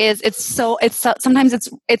like sometimes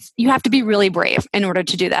it's, you have to be really brave in order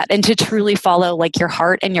to do that and to truly follow like your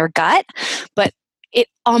heart and your gut. But it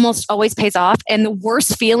almost always pays off. And the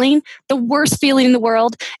worst feeling in the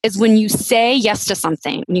world is when you say yes to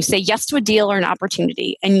something, when you say yes to a deal or an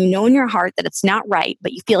opportunity, and you know in your heart that it's not right,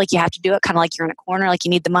 but you feel like you have to do it, kind of like you're in a corner, like you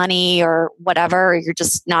need the money or whatever, or you're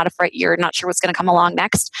just not afraid, you're not sure what's going to come along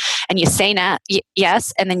next. And you say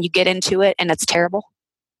yes, and then you get into it and it's terrible.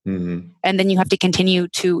 Mm-hmm. And then you have to continue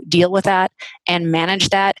to deal with that and manage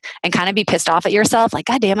that and kind of be pissed off at yourself. Like,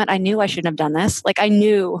 God damn it, I knew I shouldn't have done this. Like I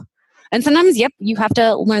knew. And sometimes, you have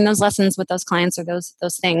to learn those lessons with those clients or those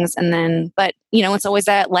things. And then, but it's always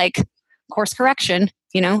that like course correction,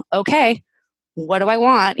 okay, what do I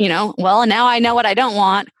want? Well, now I know what I don't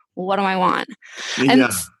want. What do I want? Yeah.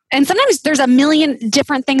 And sometimes there's a million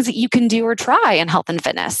different things that you can do or try in health and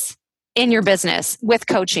fitness, in your business, with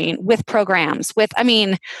coaching, with programs,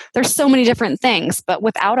 there's so many different things, but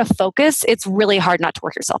without a focus, it's really hard not to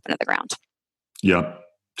work yourself into the ground. Yep.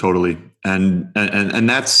 Totally. And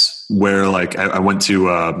that's where like I went to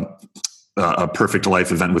a Perfect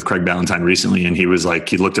Life event with Craig Ballantyne recently. And he was like,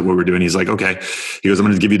 he looked at what we're doing. He's like, okay, he goes, I'm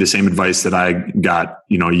going to give you the same advice that I got,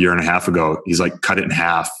 a year and a half ago. He's like, cut it in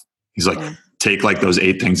half. He's like, take like those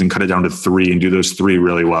 8 things and cut it down to 3 and do those 3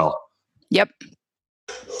 really well. Yep.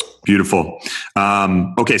 Beautiful.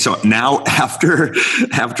 Okay. So now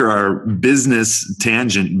after our business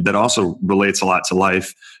tangent that also relates a lot to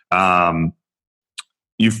life,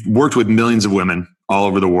 you've worked with millions of women all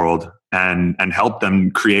over the world. and help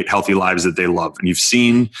them create healthy lives that they love. And you've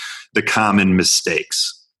seen the common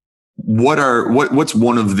mistakes. What's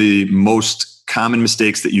one of the most common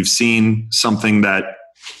mistakes that you've seen, something that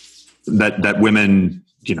women,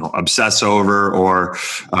 obsess over, or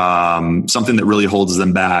something that really holds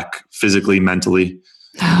them back physically, mentally?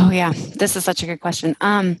 Oh yeah. This is such a good question.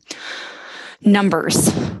 Numbers,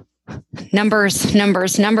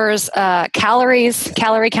 calories,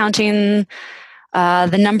 calorie counting,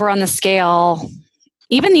 the number on the scale,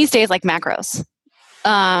 even these days, like macros.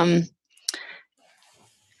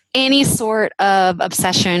 Any sort of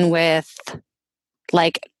obsession with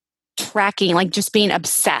like tracking, like just being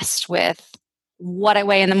obsessed with what I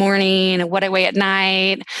weigh in the morning, what I weigh at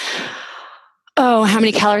night. Oh, how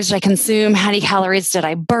many calories did I consume? How many calories did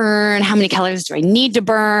I burn? How many calories do I need to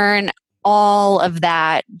burn? All of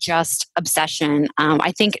that just obsession.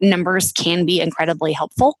 I think numbers can be incredibly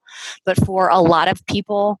helpful, but for a lot of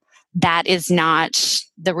people, that is not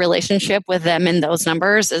the relationship with them, and those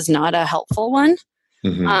numbers is not a helpful one.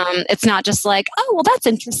 Mm-hmm. It's not just like, oh, well, that's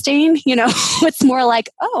interesting. It's more like,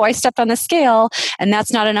 oh, I stepped on the scale and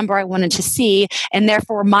that's not a number I wanted to see. And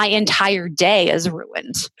therefore my entire day is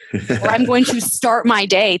ruined. Or I'm going to start my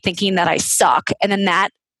day thinking that I suck. And then that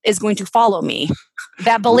is going to follow me,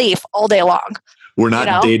 that belief, all day long. We're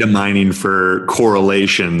not data mining for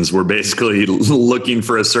correlations. We're basically looking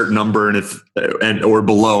for a certain number or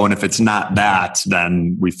below. And if it's not that,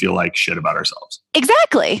 then we feel like shit about ourselves.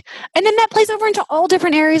 Exactly. And then that plays over into all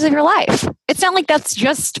different areas of your life. It's not like that's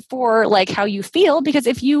just for like how you feel, because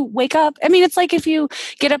if you wake up, it's like if you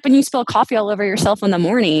get up and you spill coffee all over yourself in the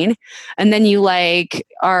morning, and then you like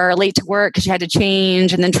are late to work because you had to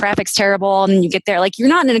change, and then traffic's terrible, and then you get there, like you're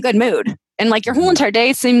not in a good mood. And like your whole entire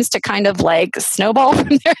day seems to kind of like snowball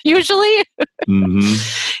from there usually,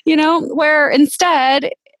 mm-hmm. Where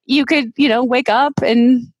instead you could, wake up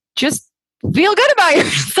and just feel good about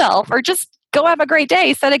yourself, or just go have a great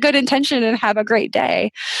day, set a good intention and have a great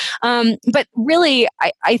day. But really,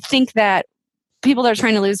 I think that people that are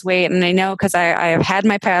trying to lose weight, and I know because I have had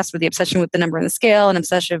my past with the obsession with the number on the scale and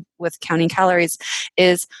obsession with counting calories,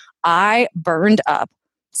 is I burned up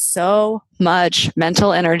so much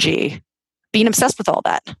mental energy being obsessed with all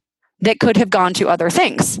that could have gone to other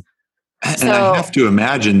things. And I have to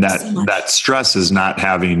imagine that stress is not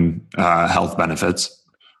having health benefits.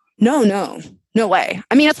 No way.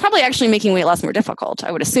 It's probably actually making weight loss more difficult,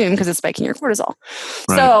 I would assume, because it's spiking your cortisol.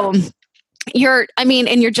 Right. So you're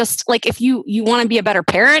just like, if you want to be a better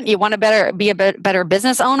parent, you want to be a better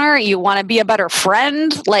business owner, you want to be a better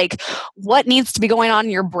friend, like what needs to be going on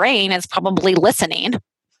in your brain is probably listening,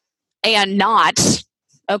 and not,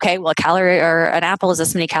 okay, well, a calorie or an apple is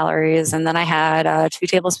this many calories, and then I had 2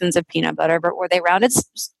 tablespoons of peanut butter, but were they rounded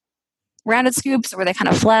scoops, or were they kind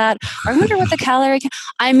of flat? Or I wonder what the calorie.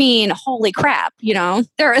 Holy crap!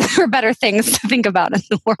 There are better things to think about in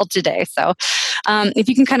the world today. So, if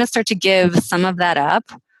you can kind of start to give some of that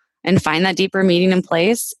up and find that deeper meaning in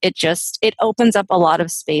place, it opens up a lot of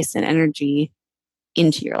space and energy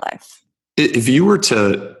into your life. If you were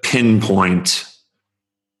to pinpoint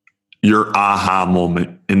your aha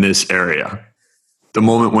moment in this area, the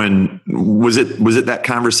moment when was it that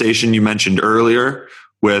conversation you mentioned earlier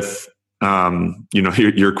with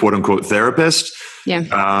your quote unquote therapist?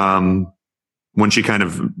 Yeah. When she kind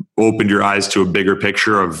of opened your eyes to a bigger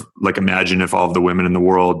picture of like, imagine if all of the women in the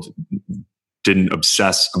world didn't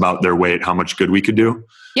obsess about their weight, how much good we could do.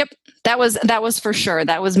 Yep. That was for sure.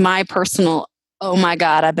 That was my personal, oh my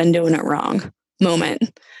God, I've been doing it wrong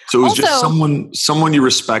moment. So it was just someone you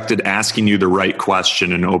respected asking you the right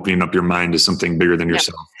question and opening up your mind to something bigger than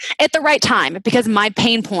yourself. At the right time, because my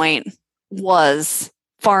pain point was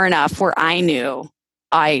far enough where I knew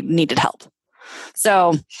I needed help.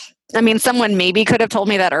 So, someone maybe could have told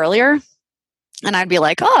me that earlier, and I'd be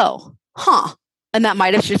like, oh, huh. And that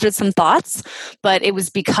might have shifted some thoughts, but it was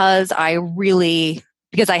because I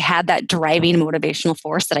had that driving motivational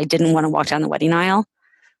force that I didn't want to walk down the wedding aisle.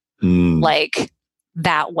 Like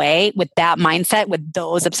that way, with that mindset, with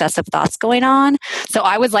those obsessive thoughts going on. So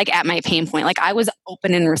I was like at my pain point, like I was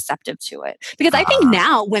open and receptive to it, because I think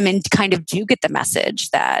now women kind of do get the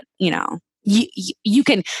message that, you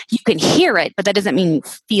can hear it, but that doesn't mean you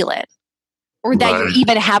feel it, or that you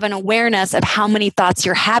even have an awareness of how many thoughts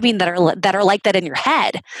you're having that are like that in your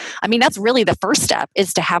head. That's really the first step,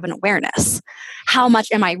 is to have an awareness. How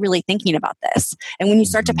much am I really thinking about this? And when you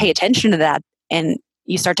start to pay attention to that and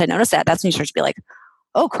you start to notice that, that's when you start to be like,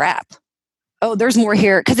 oh crap. Oh, there's more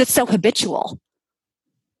here, because it's so habitual.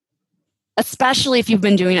 Especially if you've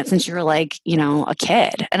been doing it since you were like, a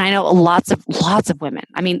kid. And I know lots of women.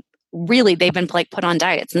 Really, they've been like put on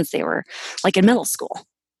diet since they were like in middle school.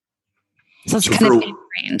 So it's So kind of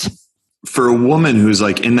ingrained. For a woman who's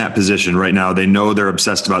like in that position right now, they know they're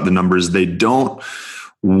obsessed about the numbers. They don't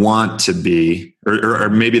want to be, or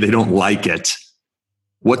maybe they don't like it.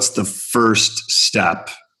 What's the first step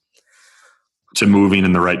to moving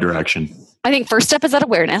in the right direction? I think first step is that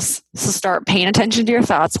awareness. So start paying attention to your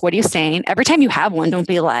thoughts. What are you saying? Every time you have one, don't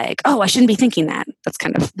be like, oh, I shouldn't be thinking that. That's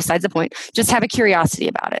kind of besides the point. Just have a curiosity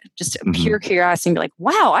about it. Just a pure curiosity and be like,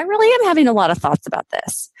 wow, I really am having a lot of thoughts about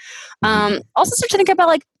this. Also start to think about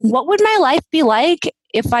like, what would my life be like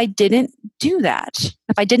if I didn't do that?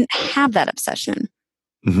 If I didn't have that obsession?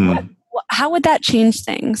 How would that change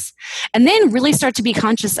things? And then really start to be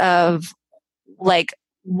conscious of like,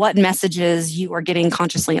 what messages you are getting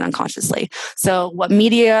consciously and unconsciously. So what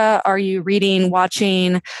media are you reading,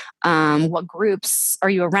 watching? What groups are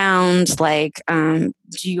you around? Like, do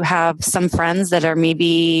you have some friends that are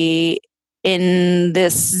maybe in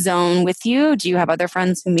this zone with you? Do you have other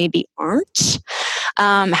friends who maybe aren't?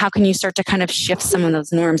 How can you start to kind of shift some of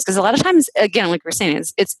those norms? Because a lot of times, again, like we're saying,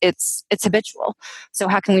 it's habitual. So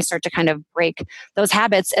how can we start to kind of break those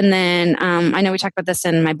habits? And then I know we talked about this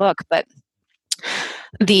in my book, but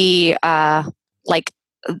the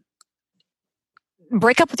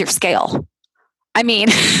break up with your scale. I mean,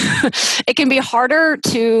 it can be harder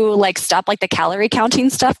to like stop like the calorie counting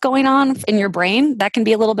stuff going on in your brain. That can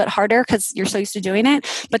be a little bit harder because you're so used to doing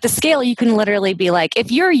it. But the scale, you can literally be like,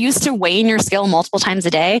 if you're used to weighing your scale multiple times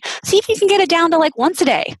a day, see if you can get it down to like once a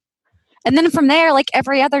day. And then from there, like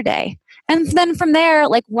every other day. And then from there,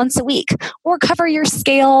 like once a week, or cover your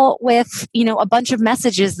scale with, a bunch of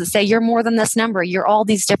messages that say you're more than this number. You're all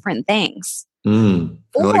these different things.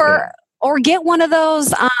 Or get one of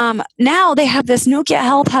those. Now they have this, Nokia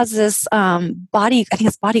Health has this body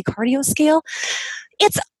cardio scale.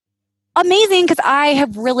 It's amazing because I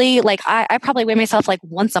have really I probably weigh myself like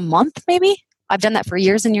once a month, maybe. I've done that for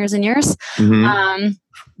years and years and years.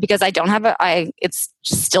 Because I don't have it's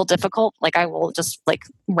just still difficult. Like I will just like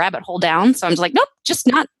rabbit hole down. So I'm just like, nope, just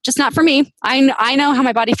not for me. I know how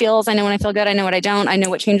my body feels. I know when I feel good. I know what I don't. I know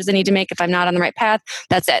what changes I need to make if I'm not on the right path.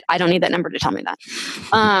 That's it. I don't need that number to tell me that.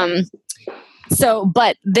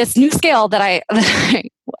 But this new scale that I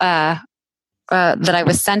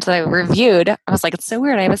was sent, that I reviewed, I was like, it's so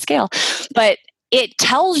weird. I have a scale, but it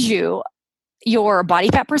tells you your body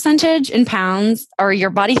fat percentage in pounds, or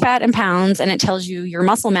your body fat in pounds, and it tells you your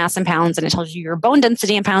muscle mass in pounds, and it tells you your bone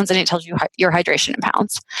density in pounds, and it tells you your hydration in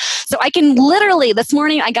pounds. So I can literally, this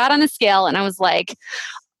morning I got on a scale and I was like,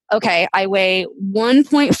 okay, I weigh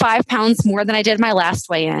 1.5 pounds more than I did my last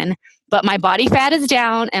weigh in, but my body fat is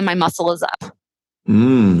down and my muscle is up.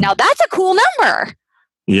 Now that's a cool number.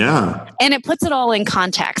 Yeah. And it puts it all in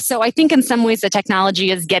context. So I think in some ways the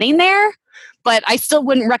technology is getting there, but I still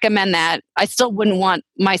wouldn't recommend that. I still wouldn't want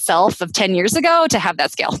myself of 10 years ago to have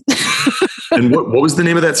that scale. And what was the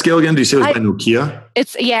name of that scale again? Do you say it was by Nokia?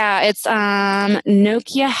 It's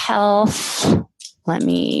Nokia Health. Let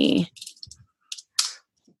me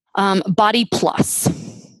Body Plus.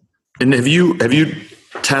 And have you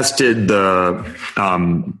tested the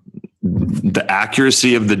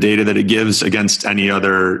accuracy of the data that it gives against any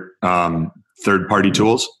other third-party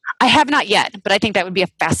tools? I have not yet, but I think that would be a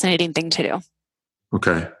fascinating thing to do.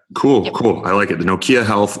 Okay, cool. I like it. The Nokia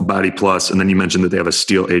Health Body Plus, and then you mentioned that they have a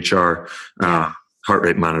Steel HR heart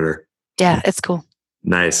rate monitor. Yeah, it's cool.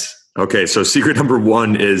 Nice. Okay, so secret number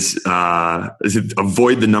one is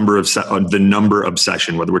avoid the number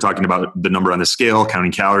obsession. Whether we're talking about the number on the scale,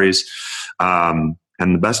 counting calories, and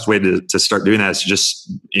the best way to start doing that is to just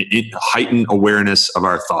heighten awareness of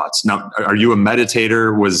our thoughts. Now, are you a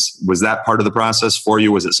meditator? Was that part of the process for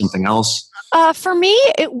you? Was it something else? For me,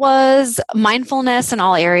 it was mindfulness in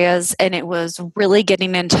all areas, and it was really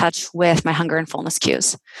getting in touch with my hunger and fullness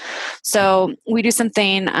cues. So we do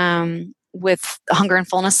something with the hunger and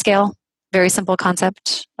fullness scale. Very simple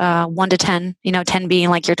concept, 1 to 10. 10 being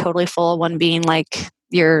like you're totally full, 1 being like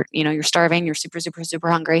you're starving, you're super, super,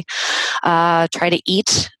 super hungry. Try to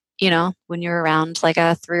eat, when you're around like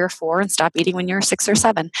a 3 or 4, and stop eating when you're 6 or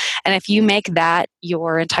 7. And if you make that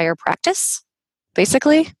your entire practice,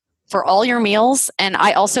 basically, for all your meals. And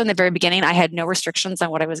I also, in the very beginning, I had no restrictions on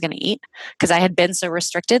what I was going to eat, because I had been so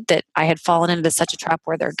restricted that I had fallen into such a trap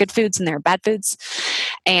where there are good foods and there are bad foods.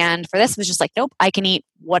 And for this, it was just like, nope, I can eat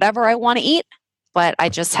whatever I want to eat, but I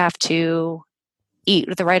just have to eat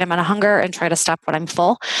with the right amount of hunger and try to stop when I'm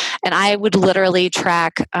full. And I would literally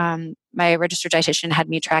track, my registered dietitian had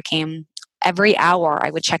me tracking every hour. I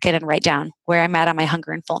would check in and write down where I'm at on my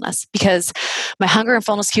hunger and fullness, because my hunger and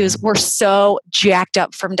fullness cues were so jacked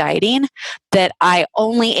up from dieting that I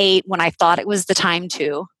only ate when I thought it was the time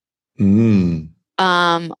to.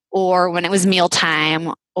 or when it was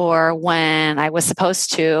mealtime, or when I was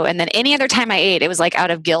supposed to. And then any other time I ate, it was like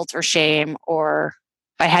out of guilt or shame, or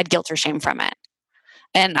I had guilt or shame from it.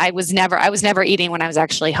 And I was never eating when I was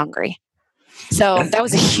actually hungry. So that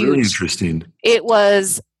was a huge, really interesting. It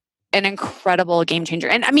was an incredible game changer.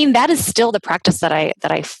 And I mean, that is still the practice that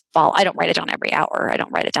I follow. I don't write it down every hour. I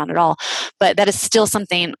don't write it down at all, but that is still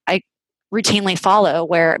something I routinely follow,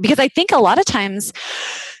 because I think a lot of times,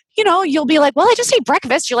 you'll be like, well, I just ate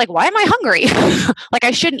breakfast. You're like, why am I hungry? Like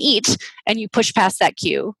I shouldn't eat. And you push past that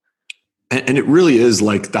cue. And it really is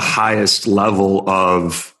like the highest level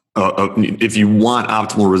of if you want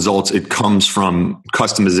optimal results, it comes from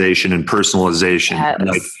customization and personalization, Yes.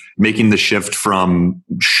 like making the shift from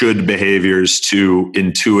should behaviors to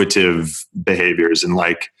intuitive behaviors. And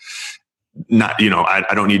like, not,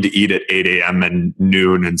 I don't need to eat at 8 a.m. and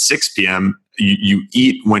noon and 6 p.m. You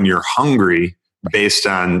eat when you're hungry based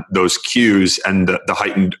on those cues, and the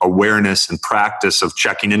heightened awareness and practice of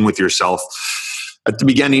checking in with yourself at the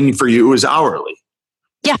beginning for you is hourly.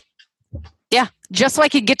 Yeah. Just so I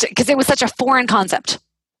could get to, because it was such a foreign concept.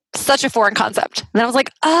 And then I was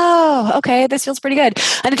like, oh, okay, this feels pretty good.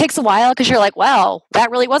 And it takes a while because you're like, wow,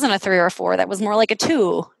 that really wasn't a 3 or a 4. That was more like a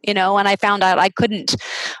 2, and I found out I couldn't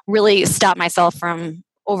really stop myself from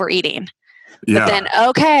overeating. Yeah. But then,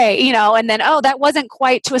 okay, and then, that wasn't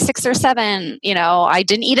quite to a 6 or 7. I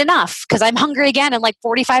didn't eat enough because I'm hungry again in like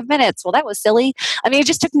 45 minutes. Well, that was silly. I mean, it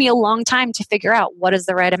just took me a long time to figure out what is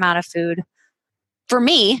the right amount of food for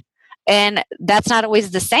me. And that's not always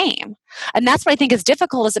the same. And that's what I think is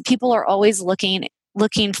difficult, is that people are always looking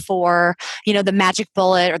for, the magic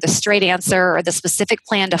bullet or the straight answer or the specific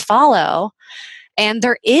plan to follow. And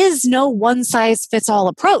there is no one size fits all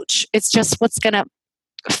approach. It's just what's going to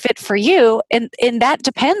fit for you. And that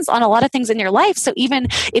depends on a lot of things in your life. So even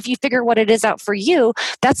if you figure what it is out for you,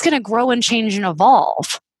 that's going to grow and change and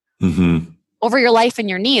evolve. Mm-hmm. Over your life and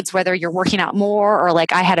your needs, whether you're working out more or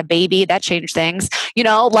like I had a baby, that changed things,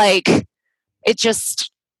 like it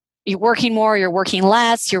just, you're working more, you're working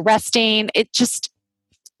less, you're resting. I think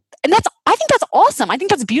that's awesome. I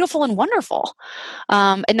think that's beautiful and wonderful,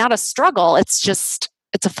 and not a struggle. It's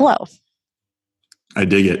a flow. I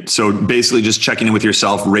dig it. So basically just checking in with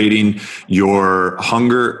yourself, rating your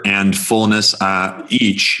hunger and fullness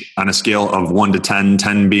each on a scale of 1 to 10,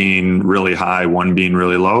 10 being really high, 1 being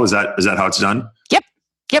really low. Is that how it's done?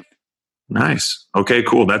 Yep. Nice. Okay,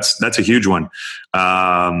 cool. That's a huge one.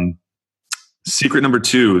 Secret number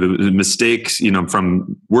 2, the mistakes,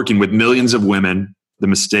 from working with millions of women, the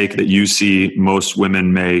mistake that you see most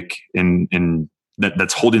women make in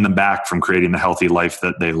that's holding them back from creating the healthy life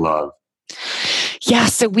that they love. Yeah,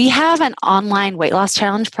 so we have an online weight loss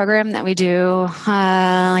challenge program that we do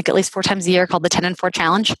like at least 4 times a year called the 10 and 4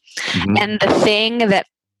 challenge. Mm-hmm. And the thing that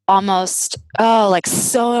almost, like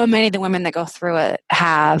so many of the women that go through it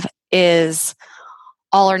have is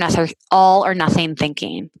all or nothing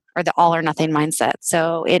thinking, or the all or nothing mindset.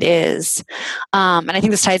 So it is, and I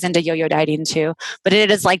think this ties into yo-yo dieting too, but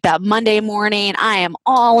it is like that Monday morning, I am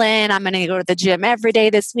all in, I'm going to go to the gym every day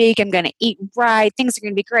this week, I'm going to eat right, things are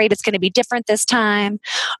going to be great, it's going to be different this time.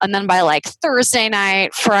 And then by like Thursday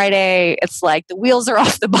night, Friday, it's like the wheels are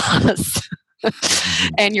off the bus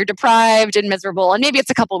and you're deprived and miserable. And maybe it's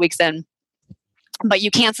a couple weeks in, but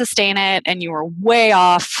you can't sustain it and you are way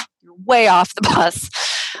off the bus.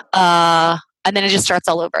 And then it just starts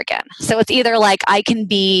all over again. So it's either like I can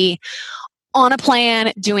be on a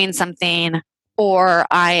plan doing something, or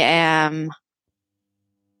I am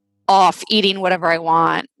off eating whatever I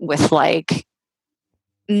want with like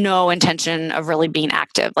no intention of really being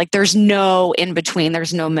active. Like there's no in between,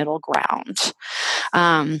 there's no middle ground.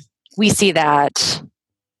 We see that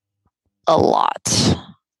a lot.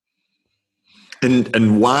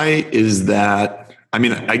 And why is that? I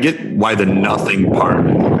mean, I get why the nothing part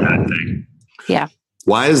is a bad thing. Yeah.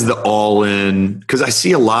 Why is the all in? Because I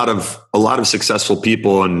see a lot of successful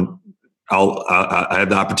people, and I have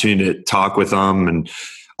the opportunity to talk with them, and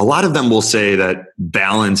a lot of them will say that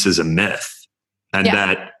balance is a myth, and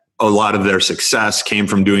that a lot of their success came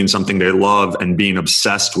from doing something they love and being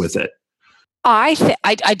obsessed with it. I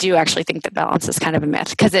do actually think that balance is kind of a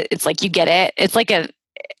myth, because it's like you get it.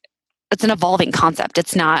 It's an evolving concept.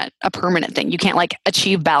 It's not a permanent thing. You can't like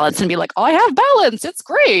achieve balance and be like, oh, I have balance. It's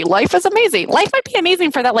great. Life is amazing. Life might be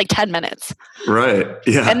amazing for that like 10 minutes. Right.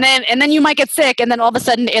 Yeah. And then you might get sick, and then all of a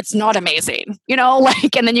sudden it's not amazing,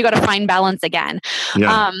 and then you got to find balance again.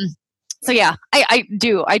 Yeah. So yeah, I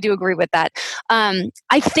do agree with that.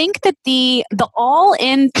 I think that the all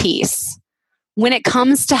in piece, when it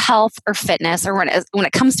comes to health or fitness, or when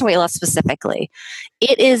it comes to weight loss specifically,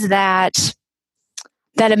 it is that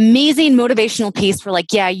that amazing motivational piece where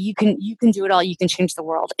like, yeah, you can do it all. You can change the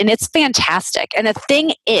world. And it's fantastic. And the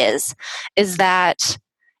thing is that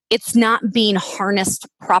it's not being harnessed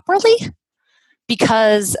properly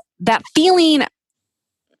because that feeling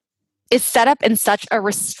is set up in such a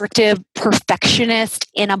restrictive, perfectionist,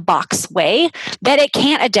 in a box way that it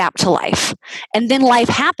can't adapt to life. And then life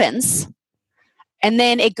happens and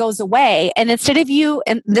then it goes away. And instead of you,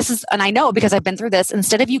 and I know because I've been through this,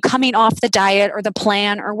 instead of you coming off the diet or the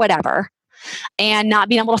plan or whatever and not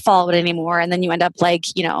being able to follow it anymore, and then you end up like,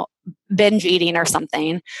 binge eating or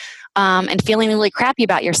something, and feeling really crappy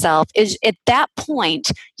about yourself, is at that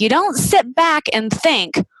point, you don't sit back and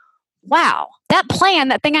think, wow, that plan,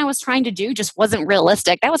 that thing I was trying to do just wasn't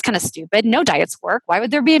realistic. That was kind of stupid. No diets work. Why would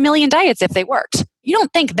there be a million diets if they worked? You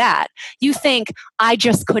don't think that. You think, I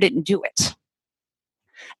just couldn't do it.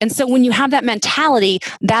 And so when you have that mentality,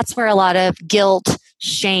 that's where a lot of guilt,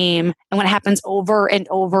 shame, and when it happens over and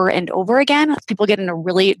over and over again, people get in a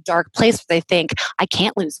really dark place where they think, I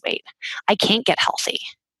can't lose weight. I can't get healthy.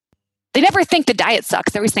 They never think the diet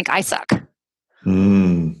sucks. They always think I suck.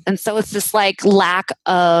 And so it's this like lack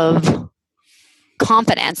of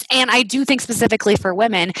confidence. And I do think specifically for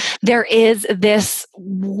women, there is this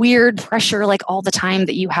weird pressure like all the time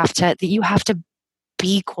that you have to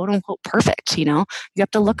be quote unquote perfect. You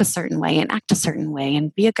have to look a certain way and act a certain way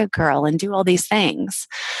and be a good girl and do all these things.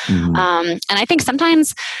 And I think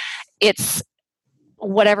sometimes it's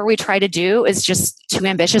whatever we try to do is just too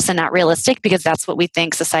ambitious and not realistic because that's what we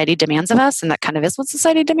think society demands of us. And that kind of is what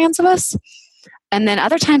society demands of us. And then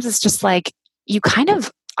other times it's just like,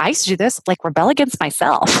 I used to do this, like rebel against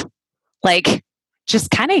myself. Like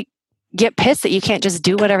just kind of get pissed that you can't just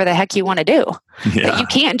do whatever the heck you want to do. Yeah. That you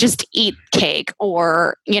can't just eat cake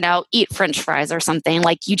or, eat French fries or something.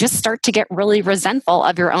 Like you just start to get really resentful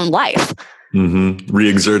of your own life.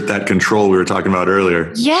 Re-exert that control we were talking about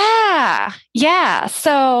earlier. Yeah. Yeah.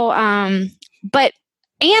 So,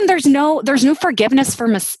 and there's no forgiveness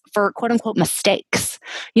for quote unquote mistakes.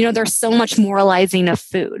 There's so much moralizing of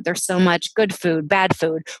food. There's so much good food, bad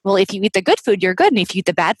food. Well, if you eat the good food, you're good. And if you eat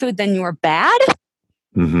the bad food, then you're bad.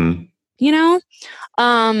 No.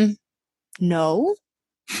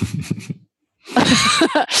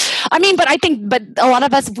 but a lot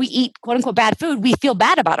of us, we eat quote unquote bad food. We feel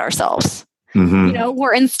bad about ourselves.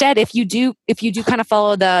 Where instead, if you do kind of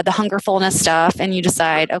follow the hunger fullness stuff and you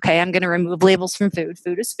decide, okay, I'm going to remove labels from food.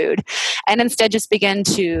 Food is food. And instead just begin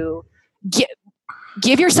to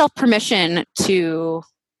give yourself permission to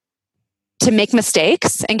make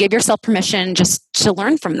mistakes and give yourself permission just to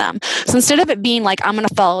learn from them. So instead of it being like, I'm going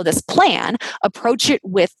to follow this plan, approach it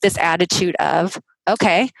with this attitude of,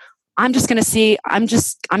 okay, I'm just going to see, I'm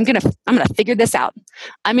going to figure this out.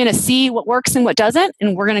 I'm going to see what works and what doesn't,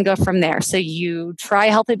 and we're going to go from there. So you try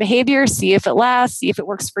healthy behavior, see if it lasts, see if it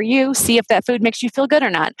works for you, see if that food makes you feel good or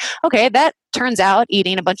not. Okay, that turns out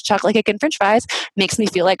eating a bunch of chocolate cake and French fries makes me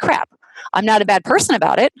feel like crap. I'm not a bad person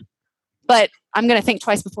about it, but I'm going to think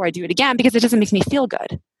twice before I do it again because it doesn't make me feel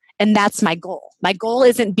good. And that's my goal. My goal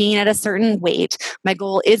isn't being at a certain weight. My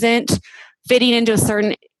goal isn't fitting into a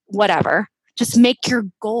certain whatever. Just make your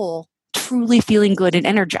goal truly feeling good and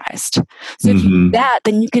energized. So if you do that,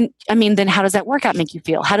 then you can, then how does that workout make you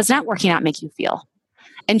feel? How does not working out make you feel?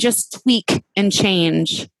 And just tweak and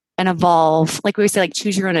change and evolve. Like we say, like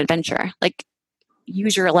choose your own adventure. Like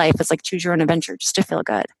use your life as like choose your own adventure just to feel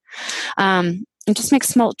good. And just make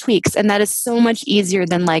small tweaks. And that is so much easier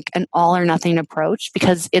than like an all or nothing approach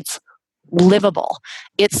because it's livable.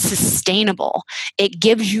 It's sustainable. It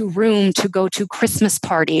gives you room to go to Christmas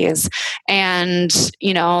parties and,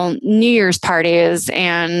 New Year's parties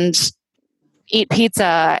and eat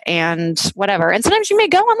pizza and whatever. And sometimes you may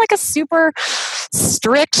go on like a super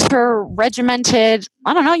strict or regimented,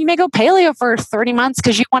 you may go paleo for 30 months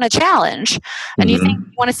because you want a challenge and you think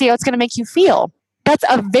you want to see how it's going to make you feel. That's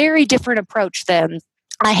a very different approach than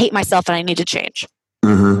I hate myself and I need to change.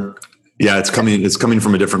 Yeah, it's coming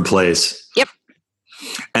from a different place. Yep.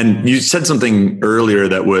 And you said something earlier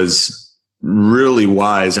that was really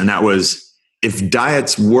wise, and that was if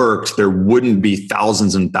diets worked, there wouldn't be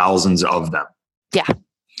thousands and thousands of them. Yeah.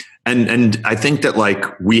 And I think that like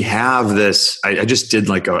we have this, I just did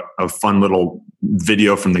like a fun little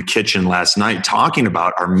video from the kitchen last night talking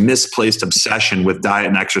about our misplaced obsession with diet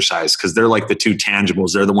and exercise because they're like the two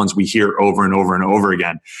tangibles. They're the ones we hear over and over and over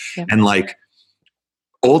again. Yeah. And like,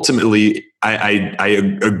 ultimately,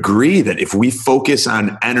 I agree that if we focus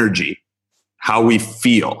on energy, how we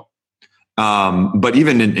feel, but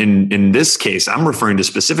even in this case, I'm referring to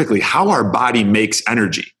specifically how our body makes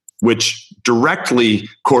energy. which directly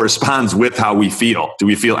corresponds with how we feel. Do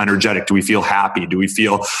we feel energetic? Do we feel happy? Do we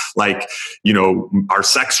feel like, our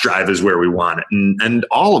sex drive is where we want it? And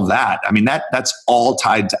all of that. I mean, that's all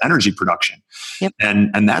tied to energy production. Yep.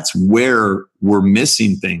 And that's where we're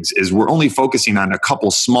missing things, is we're only focusing on a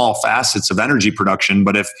couple small facets of energy production.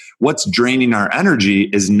 But if what's draining our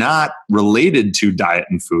energy is not related to diet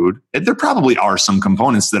and food, there probably are some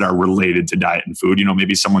components that are related to diet and food.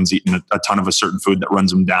 Maybe someone's eating a ton of a certain food that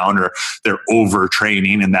runs them down, or they're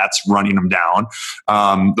overtraining and that's running them down.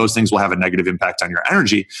 Those things will have a negative impact on your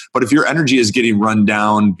energy. But if your energy is getting run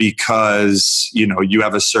down because, you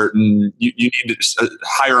have you need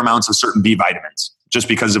higher amounts of certain B vitamins, just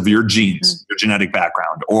because of your genes, your genetic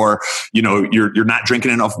background, or, you're not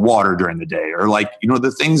drinking enough water during the day, or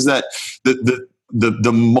the things that the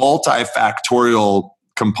multifactorial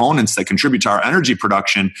components that contribute to our energy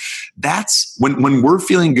production. That's when we're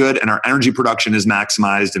feeling good and our energy production is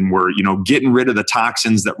maximized and we're, getting rid of the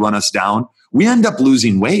toxins that run us down, we end up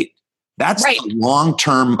losing weight. That's right. The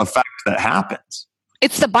long-term effect that happens.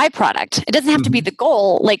 It's the byproduct. It doesn't have to be the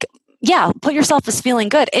goal. Put yourself as feeling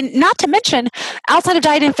good. And not to mention, outside of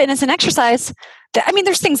diet and fitness and exercise,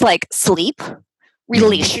 there's things like sleep,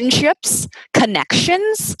 relationships,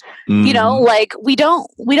 connections. We don't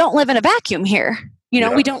live in a vacuum here.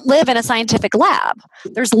 We don't live in a scientific lab.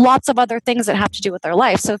 There's lots of other things that have to do with our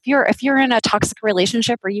life. So if you're in a toxic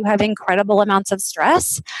relationship or you have incredible amounts of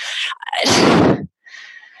stress,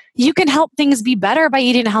 you can help things be better by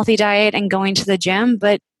eating a healthy diet and going to the gym,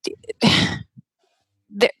 but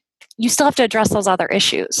you still have to address those other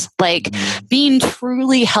issues, like being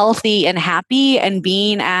truly healthy and happy and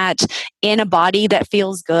being in a body that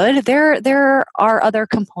feels good. There are other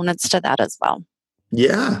components to that as well.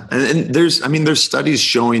 Yeah. And there's studies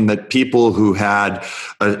showing that people who had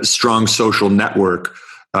a strong social network,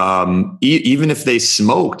 even if they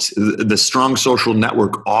smoked, the strong social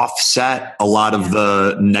network offset a lot of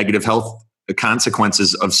the negative health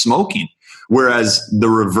consequences of smoking. Whereas the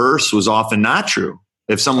reverse was often not true.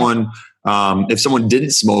 If someone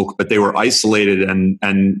didn't smoke, but they were isolated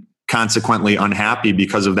and consequently unhappy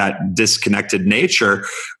because of that disconnected nature,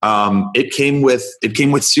 it came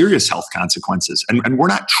with serious health consequences. And we're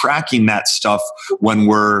not tracking that stuff when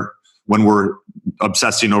we're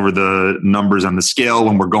obsessing over the numbers on the scale,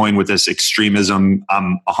 when we're going with this extremism,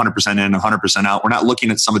 100% in, 100% out. We're not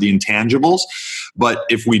looking at some of the intangibles. But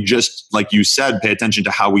if we just, like you said, pay attention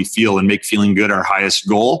to how we feel and make feeling good our highest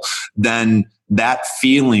goal, then that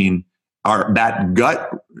feeling, that gut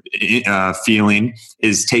feeling,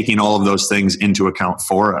 is taking all of those things into account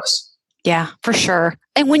for us. Yeah, for sure.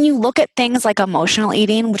 And when you look at things like emotional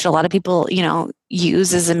eating, which a lot of people,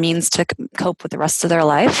 use as a means to cope with the rest of their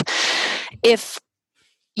life, if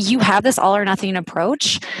you have this all or nothing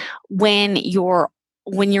approach, when you're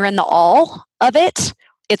in the all of it,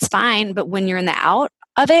 it's fine. But when you're in the out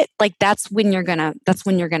of it, that's when you're gonna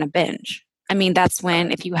binge. That's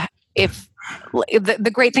when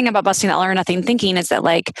the great thing about busting the all or nothing thinking is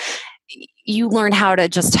that you learn how to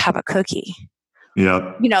just have a cookie.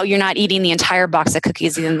 Yeah. You're not eating the entire box of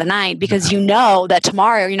cookies in the night because you know that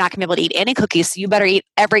tomorrow you're not going to be able to eat any cookies. So you better eat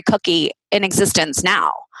every cookie in existence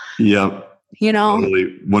now. Yep.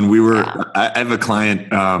 Totally. When we were, I have a client,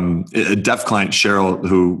 a deaf client, Cheryl,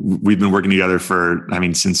 who we've been working together for,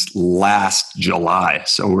 since last July.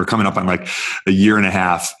 So we're coming up on a year and a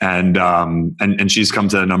half, and she's come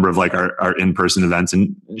to a number of our in-person events,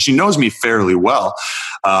 and she knows me fairly well.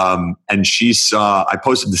 And she saw, I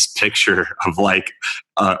posted this picture of a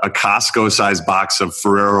Costco-sized box of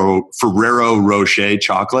Ferrero Rocher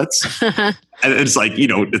chocolates. And it's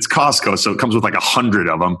it's Costco, so it comes with 100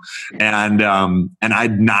 of them. And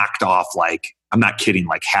I'd knocked off, I'm not kidding,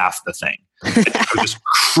 half the thing. I was just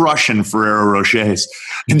crushing Ferrero Rochers.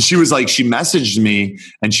 And she was she messaged me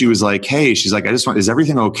and she was hey, she's is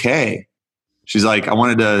everything okay? She's I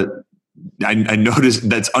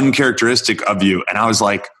noticed that's uncharacteristic of you. And I was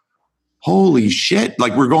holy shit.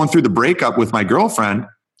 We're going through the breakup with my girlfriend.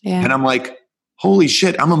 Yeah. And I'm holy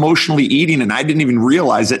shit, I'm emotionally eating and I didn't even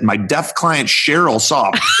realize it. And my deaf client, Cheryl, saw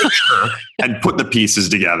a picture and put the pieces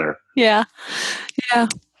together. Yeah. Yeah.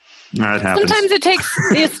 That happens. Sometimes it takes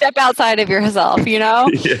a step outside of yourself, Yeah.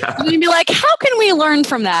 And you'd be how can we learn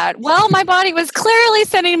from that? Well, my body was clearly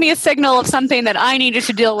sending me a signal of something that I needed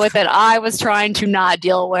to deal with that I was trying to not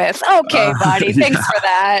deal with. Okay, buddy. Thanks for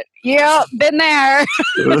that. Yep, been there.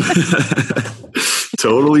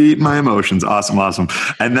 Totally eat my emotions. Awesome.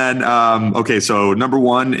 And then, so number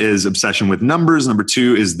one is obsession with numbers. Number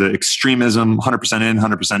two is the extremism, 100% in,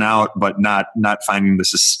 100% out, but not finding the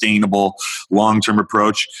sustainable long-term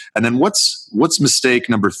approach. And then what's mistake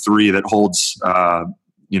number three that holds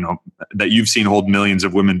that you've seen hold millions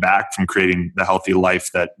of women back from creating the healthy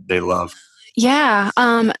life that they love? Yeah.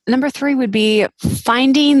 Number 3 would be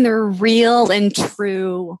finding the real and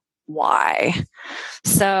true why.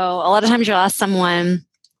 So a lot of times you'll ask someone,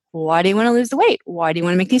 why do you want to lose the weight? Why do you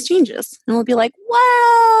want to make these changes? And we'll be like,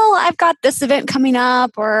 well, I've got this event coming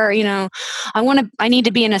up, or, I need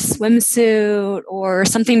to be in a swimsuit or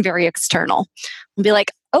something very external. We'll be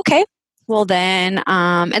like, okay, well then,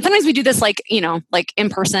 and sometimes we do this like in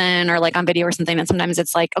person or like on video or something. And sometimes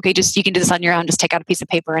it's like, okay, you can do this on your own. Just take out a piece of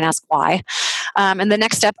paper and ask why. And the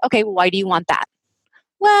next step, okay, why do you want that?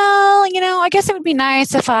 Well, I guess it would be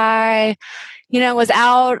nice if I, was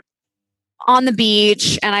out on the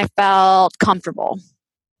beach and I felt comfortable.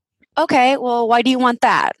 Okay, well, why do you want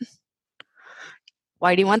that?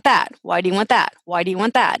 Why do you want that? Why do you want that? Why do you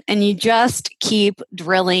want that? And you just keep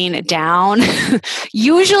drilling down,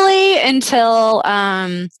 usually until,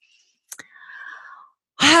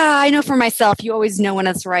 I know for myself, you always know when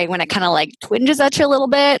it's right, when it kind of like twinges at you a little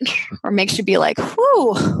bit or makes you be like,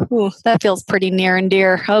 whoo, that feels pretty near and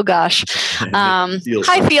dear. Oh gosh.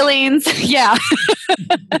 High feelings. Yeah.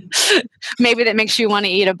 Maybe that makes you want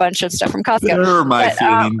to eat a bunch of stuff from Costco. There are my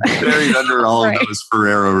feelings buried under all of those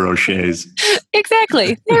Ferrero Rochers.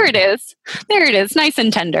 Exactly. There it is. There it is. Nice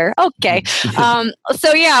and tender. Okay.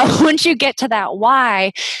 So yeah, once you get to that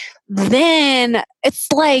why, then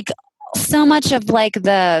it's like, so much of like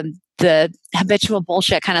the habitual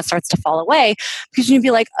bullshit kind of starts to fall away, because you'd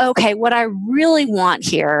be like, okay, what I really want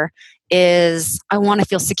here is I want to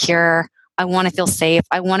feel secure. I want to feel safe.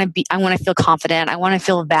 I want to feel confident. I want to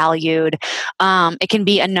feel valued. It can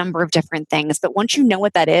be a number of different things, but once you know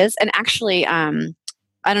what that is, and actually, I don't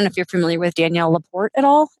know if you're familiar with Danielle LaPorte at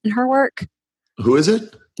all in her work. Who is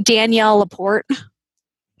it? Danielle LaPorte.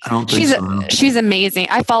 I don't think so. She's amazing.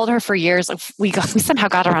 I followed her for years. We somehow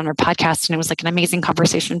got her on our podcast, and it was like an amazing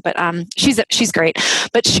conversation. But she's great.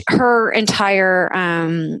 But her entire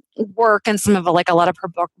work and some of a lot of her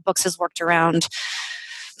books has worked around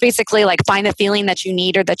basically like find the feeling that you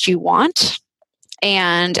need or that you want,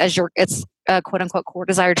 and it's a quote unquote core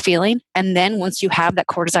desired feeling. And then once you have that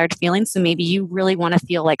core desired feeling, so maybe you really want to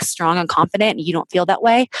feel like strong and confident, and you don't feel that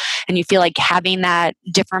way, and you feel like having that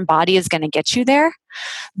different body is going to get you there.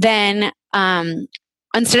 Then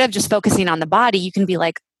instead of just focusing on the body, you can be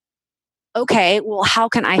like, okay, well, how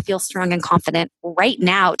can I feel strong and confident right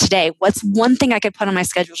now, today? What's one thing I could put on my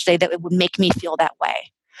schedule today that would make me feel that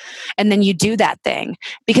way? And then you do that thing,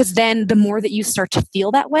 because then the more that you start to feel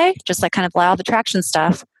that way, just like kind of law of attraction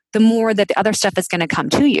stuff, the more that the other stuff is going to come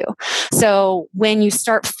to you. So when you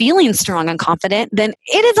start feeling strong and confident, then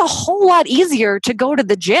it is a whole lot easier to go to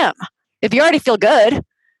the gym. If you already feel good,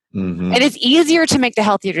 it is easier to make the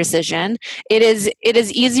healthier decision. It is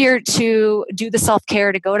easier to do the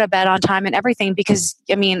self-care, to go to bed on time and everything, because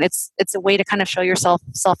it's a way to kind of show yourself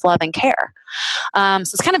self-love and care. So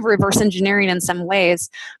it's kind of reverse engineering in some ways,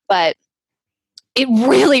 but it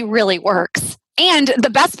really, really works. And the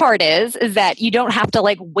best part is that you don't have to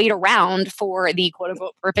wait around for the quote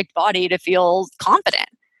unquote perfect body to feel confident.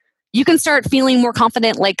 You can start feeling more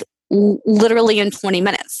confident literally in 20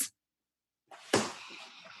 minutes.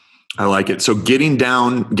 I like it. So getting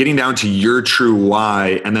down to your true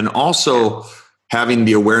why, and then also having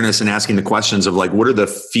the awareness and asking the questions of what are the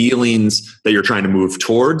feelings that you're trying to move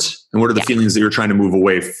towards, and what are the feelings that you're trying to move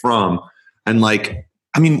away from? And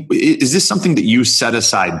is this something that you set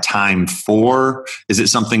aside time for? Is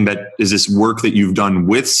this work that you've done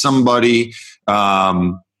with somebody?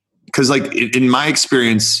 Because in my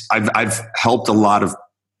experience, I've helped a lot of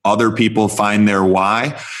other people find their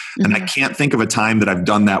why. And I can't think of a time that I've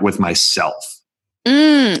done that with myself.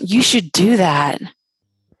 You should do that.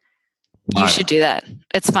 Why? You should do that.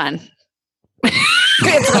 It's fun.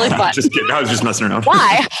 It's really fun. Just kidding. I was just messing around.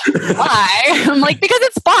 Why? I'm because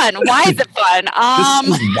it's fun. Why is it fun?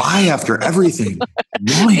 This is why after everything.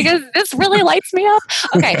 Why? Because this really lights me up.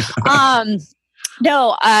 Okay.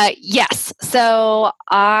 Yes. So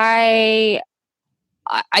I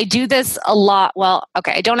do this a lot. Well,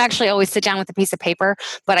 okay, I don't actually always sit down with a piece of paper,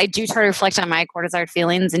 but I do try to reflect on my core desired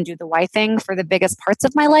feelings and do the why thing for the biggest parts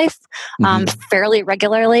of my life fairly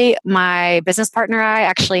regularly. My business partner and I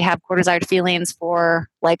actually have core desired feelings for,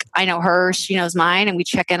 I know her, she knows mine, and we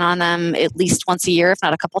check in on them at least once a year, if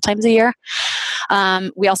not a couple times a year.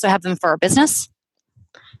 We also have them for our business,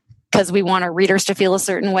 because we want our readers to feel a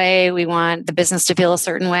certain way. We want the business to feel a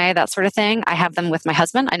certain way, that sort of thing. I have them with my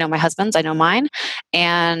husband. I know my husband's, I know mine.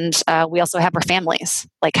 And we also have our families.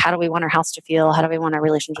 How do we want our house to feel? How do we want our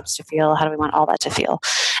relationships to feel? How do we want all that to feel?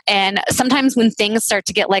 And sometimes when things start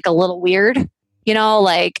to get a little weird,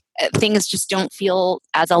 like things just don't feel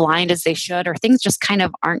as aligned as they should, or things just kind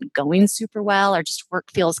of aren't going super well, or just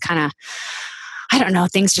work feels kind of, I don't know,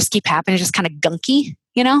 things just keep happening, just kind of gunky,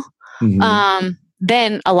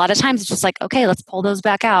 then a lot of times it's just like, okay, let's pull those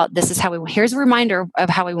back out. This is here's a reminder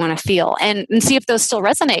of how we want to feel, and see if those still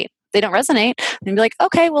resonate. If they don't resonate, then be like,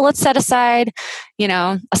 okay, well, let's set aside,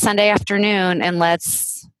 a Sunday afternoon, and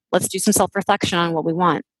let's do some self-reflection on what we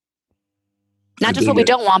want. Not just what we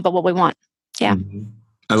don't want, but what we want. Yeah. Mm-hmm.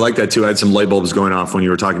 I like that too. I had some light bulbs going off when you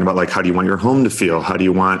were talking about, like, how do you want your home to feel? How do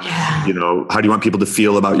you want, how do you want people to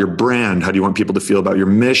feel about your brand? How do you want people to feel about your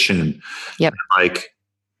mission? Yep. Like,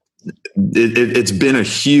 it's been a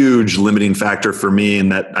huge limiting factor for me, in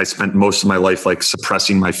that I spent most of my life like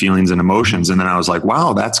suppressing my feelings and emotions. And then I was like,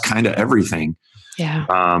 wow, that's kind of everything. Yeah.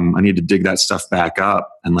 I need to dig that stuff back up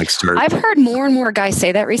and like start. I've heard more and more guys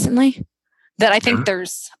say that recently. That I think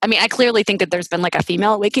I clearly think that there's been like a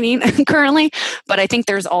female awakening currently, but I think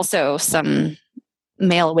there's also some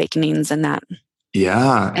male awakenings in that.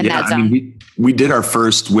 Yeah. That zone. I mean, we did our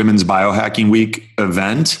first Women's Biohacking Week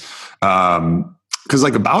event. Cause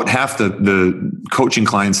like about half the coaching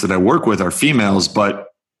clients that I work with are females, but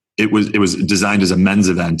it was designed as a men's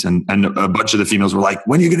event. And a bunch of the females were like,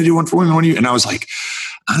 when are you going to do one for women? And I was like,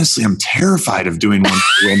 honestly, I'm terrified of doing one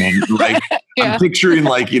for women. Like, I'm picturing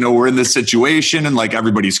like, we're in this situation and like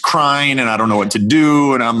everybody's crying and I don't know what to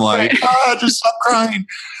do. And I'm like, just stop crying.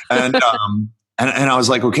 And, and I was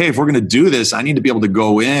like, okay, if we're going to do this, I need to be able to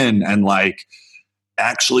go in and like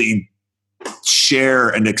actually share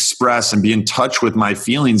and express and be in touch with my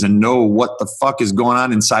feelings and know what the fuck is going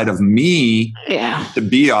on inside of me to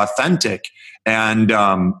be authentic. And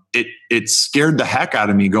it scared the heck out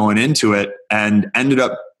of me going into it, and ended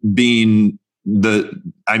up being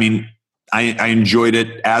I enjoyed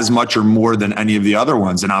it as much or more than any of the other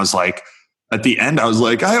ones. And I was like, at the end, I was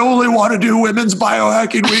like, I only want to do Women's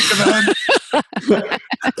Biohacking Week event.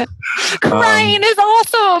 Crying is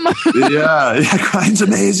awesome. yeah, crying's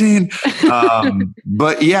amazing.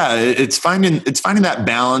 But yeah, it's finding that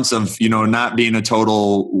balance of, not being a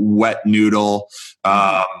total wet noodle,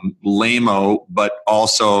 lame-o, but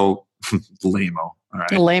also lame-o. All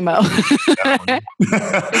right. Lame-o.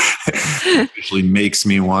 Actually makes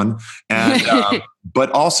me one. And,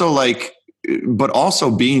 but also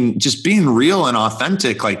being real and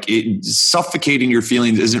authentic. Like, suffocating your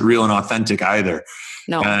feelings isn't real and authentic either.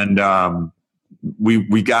 No. And, we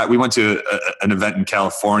went to an event in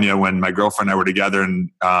California when my girlfriend and I were together, and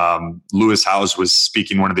Lewis Howes was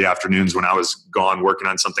speaking one of the afternoons when I was gone working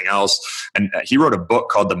on something else. And he wrote a book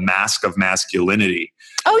called The Mask of Masculinity.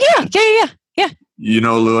 Oh yeah.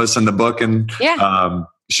 Lewis and the book, and yeah.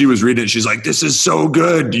 She was reading it. She's like, this is so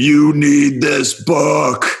good. You need this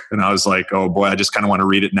book. And I was like, oh boy, I just kind of want to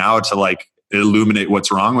read it now to like illuminate what's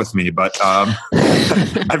wrong with me. But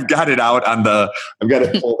I've got it pulled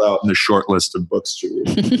out in the short list of books to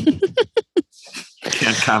read. I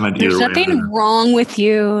can't comment There's either way. There's nothing wrong with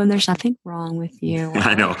you, and there's nothing wrong with you.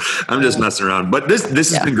 I know. I'm just messing around. But this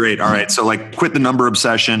has been great. All right. So like, quit the number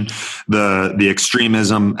obsession, the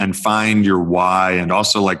extremism, and find your why, and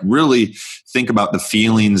also like really think about the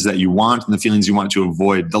feelings that you want and the feelings you want to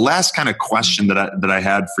avoid. The last kind of question that I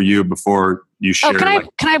had for you before you share. Can I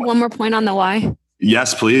have one more point on the why?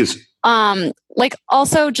 Yes, please. Like,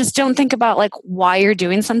 also just don't think about like why you're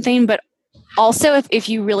doing something, but also if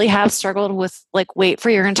you really have struggled with like weight for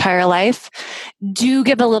your entire life, do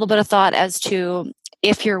give a little bit of thought as to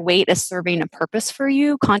if your weight is serving a purpose for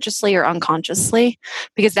you, consciously or unconsciously,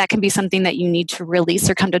 because that can be something that you need to release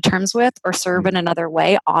or come to terms with, or serve in another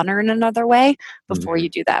way, honor in another way before you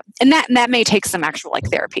do that. And that may take some actual like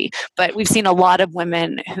therapy, but we've seen a lot of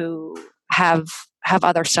women who have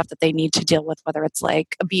other stuff that they need to deal with, whether it's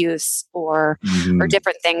like abuse or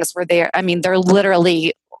different things where they're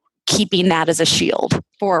literally keeping that as a shield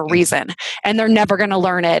for a reason, and they're never going to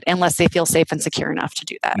learn it unless they feel safe and secure enough to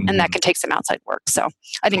do that. And that can take some outside work. So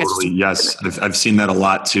I think yes, I've seen that a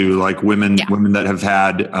lot too. Like women that have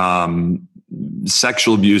had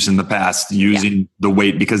sexual abuse in the past, using the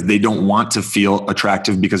weight because they don't want to feel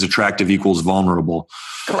attractive, because attractive equals vulnerable.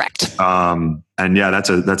 Correct. And yeah,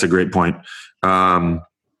 that's a great point. How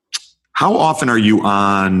often are you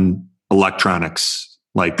on electronics?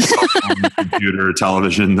 Like cell phone, computer,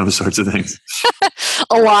 television, those sorts of things?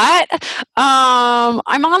 A lot.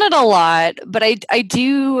 I'm on it a lot, but I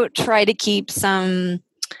do try to keep some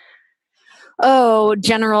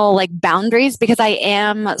general like boundaries, because I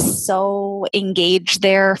am so engaged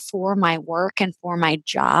there for my work and for my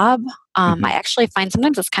job. I actually find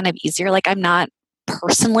sometimes it's kind of easier. Like, I'm not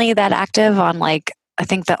personally that active on, like, I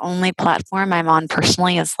think the only platform I'm on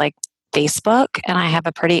personally is like Facebook, and I have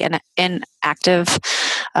a pretty inactive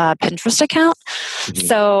Pinterest account.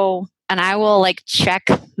 So, and I will like check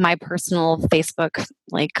my personal Facebook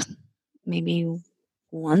like maybe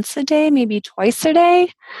once a day, maybe twice a day.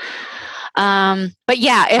 But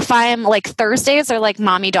yeah, if I'm like Thursdays are like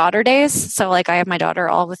mommy daughter days. So like I have my daughter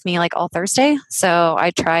all with me like all Thursday. So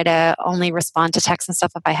I try to only respond to texts and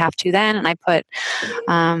stuff if I have to then. And I put,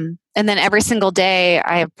 and then every single day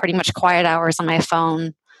I have pretty much quiet hours on my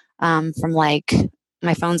phone, from like,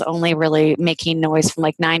 my phone's only really making noise from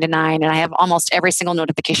like 9 to 9. And I have almost every single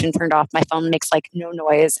notification turned off. My phone makes like no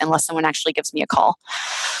noise unless someone actually gives me a call.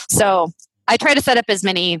 So I try to set up as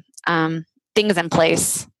many, things in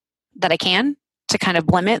place that I can to kind of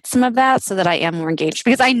limit some of that so that I am more engaged,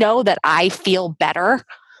 because I know that I feel better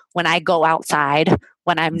when I go outside,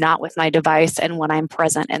 when I'm not with my device, and when I'm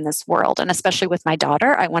present in this world. And especially with my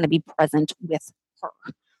daughter, I want to be present with her.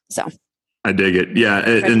 So I dig it. Yeah.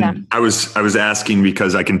 And I was asking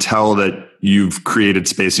because I can tell that you've created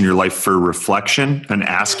space in your life for reflection and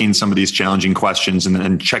asking some of these challenging questions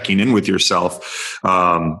and checking in with yourself.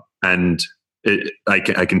 I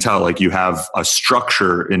can tell like you have a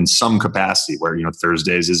structure in some capacity where, you know,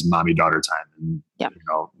 Thursdays is mommy daughter time, and you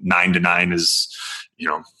know, 9 to 9 is, you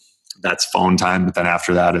know, that's phone time. But then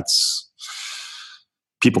after that, it's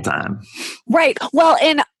people time. Right. Well,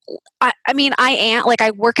 and I mean, I am like,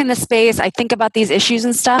 I work in the space, I think about these issues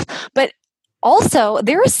and stuff, but also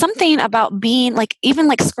there is something about being like, even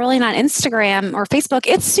like scrolling on Instagram or Facebook,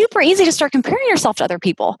 it's super easy to start comparing yourself to other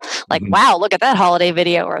people. Like, wow, look at that holiday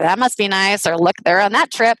video, or that must be nice, or look, they're on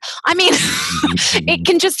that trip. I mean, it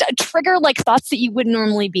can just trigger like thoughts that you wouldn't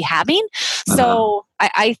normally be having. So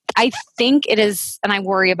I think it is, and I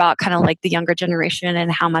worry about kind of like the younger generation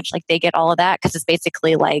and how much like they get all of that, because it's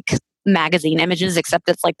basically like magazine images, except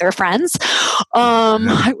it's like their friends.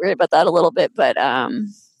 I worry about that a little bit, but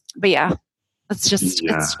yeah. It's just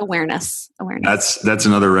it's awareness. That's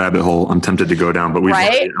another rabbit hole I'm tempted to go down, but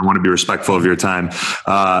I want to be respectful of your time.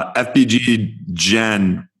 FBG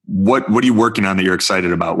Jen, what are you working on that you're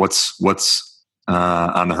excited about? What's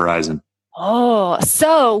on the horizon? Oh,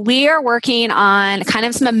 so we are working on kind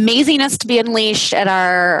of some amazingness to be unleashed at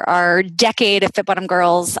our decade of Fit Bottom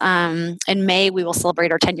Girls. In May, we will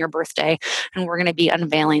celebrate our 10-year birthday, and we're going to be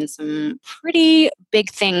unveiling some pretty big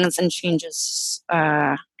things and changes.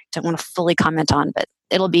 Don't want to fully comment on, but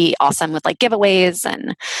it'll be awesome with like giveaways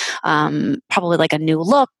and probably like a new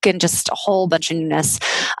look and just a whole bunch of newness.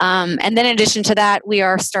 And then in addition to that, we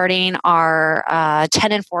are starting our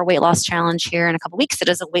 10 and 4 weight loss challenge here in a couple weeks. It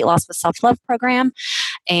is a weight loss with self-love program.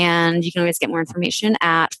 And you can always get more information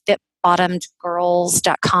at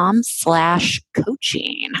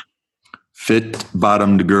fitbottomedgirls.com/coaching.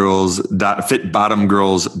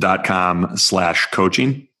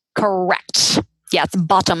 fitbottomedgirls.com/coaching. Correct. Yeah, it's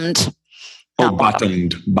bottomed.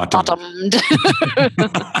 Bottomed.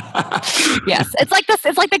 Yes, it's like this.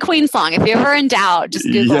 It's like the Queen song. If you're ever in doubt, just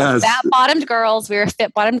Google Fat Bottomed Girls. We're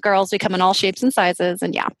Fit Bottomed Girls. We come in all shapes and sizes,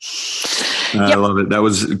 and I love it. That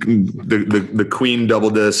was the Queen double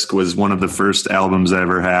disc was one of the first albums I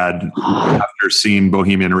ever had. After seeing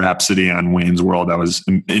Bohemian Rhapsody on Wayne's World, I was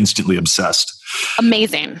instantly obsessed.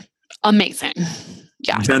 Amazing.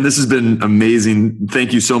 Yeah. Jen, this has been amazing.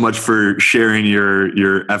 Thank you so much for sharing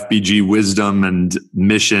your FBG wisdom and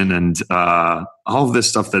mission and all of this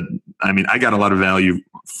stuff that, I mean, I got a lot of value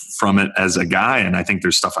from it as a guy, and I think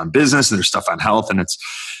there's stuff on business and there's stuff on health, and it's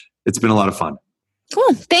been a lot of fun.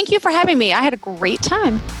 Cool. Thank you for having me. I had a great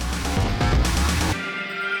time.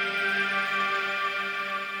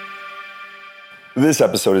 This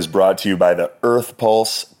episode is brought to you by the Earth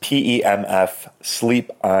Pulse PEMF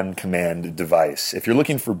Sleep on Command device. If you're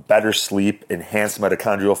looking for better sleep, enhanced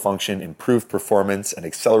mitochondrial function, improved performance, and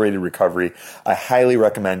accelerated recovery, I highly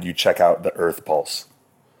recommend you check out the Earth Pulse.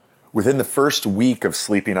 Within the first week of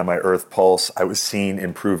sleeping on my Earth Pulse, I was seeing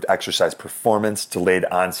improved exercise performance, delayed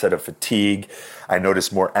onset of fatigue. I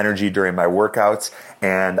noticed more energy during my workouts,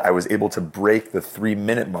 and I was able to break the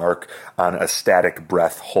 3-minute mark on a static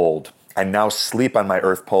breath hold. I now sleep on my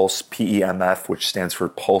Earth Pulse PEMF, which stands for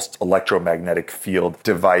Pulsed Electromagnetic Field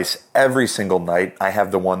device, every single night. I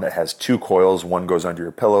have the one that has 2 coils. One goes under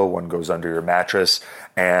your pillow, one goes under your mattress,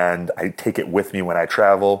 and I take it with me when I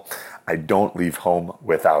travel. I don't leave home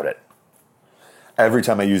without it. Every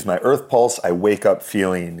time I use my Earth Pulse, I wake up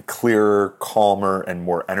feeling clearer, calmer, and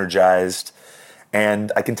more energized.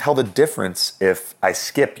 And I can tell the difference if I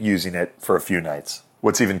skip using it for a few nights.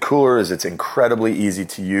 What's even cooler is it's incredibly easy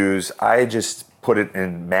to use. I just put it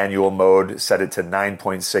in manual mode, set it to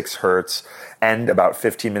 9.6 hertz, and about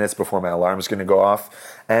 15 minutes before my alarm is going to go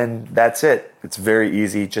off. And that's it. It's very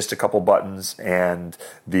easy, just a couple buttons, and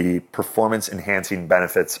the performance enhancing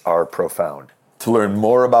benefits are profound. To learn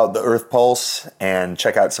more about the Earth Pulse and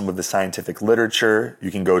check out some of the scientific literature, you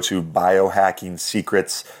can go to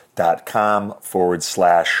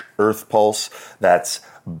biohackingsecrets.com/Earth Pulse. That's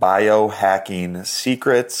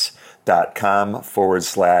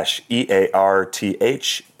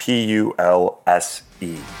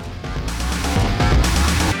biohackingsecrets.com/EARTHPULSE.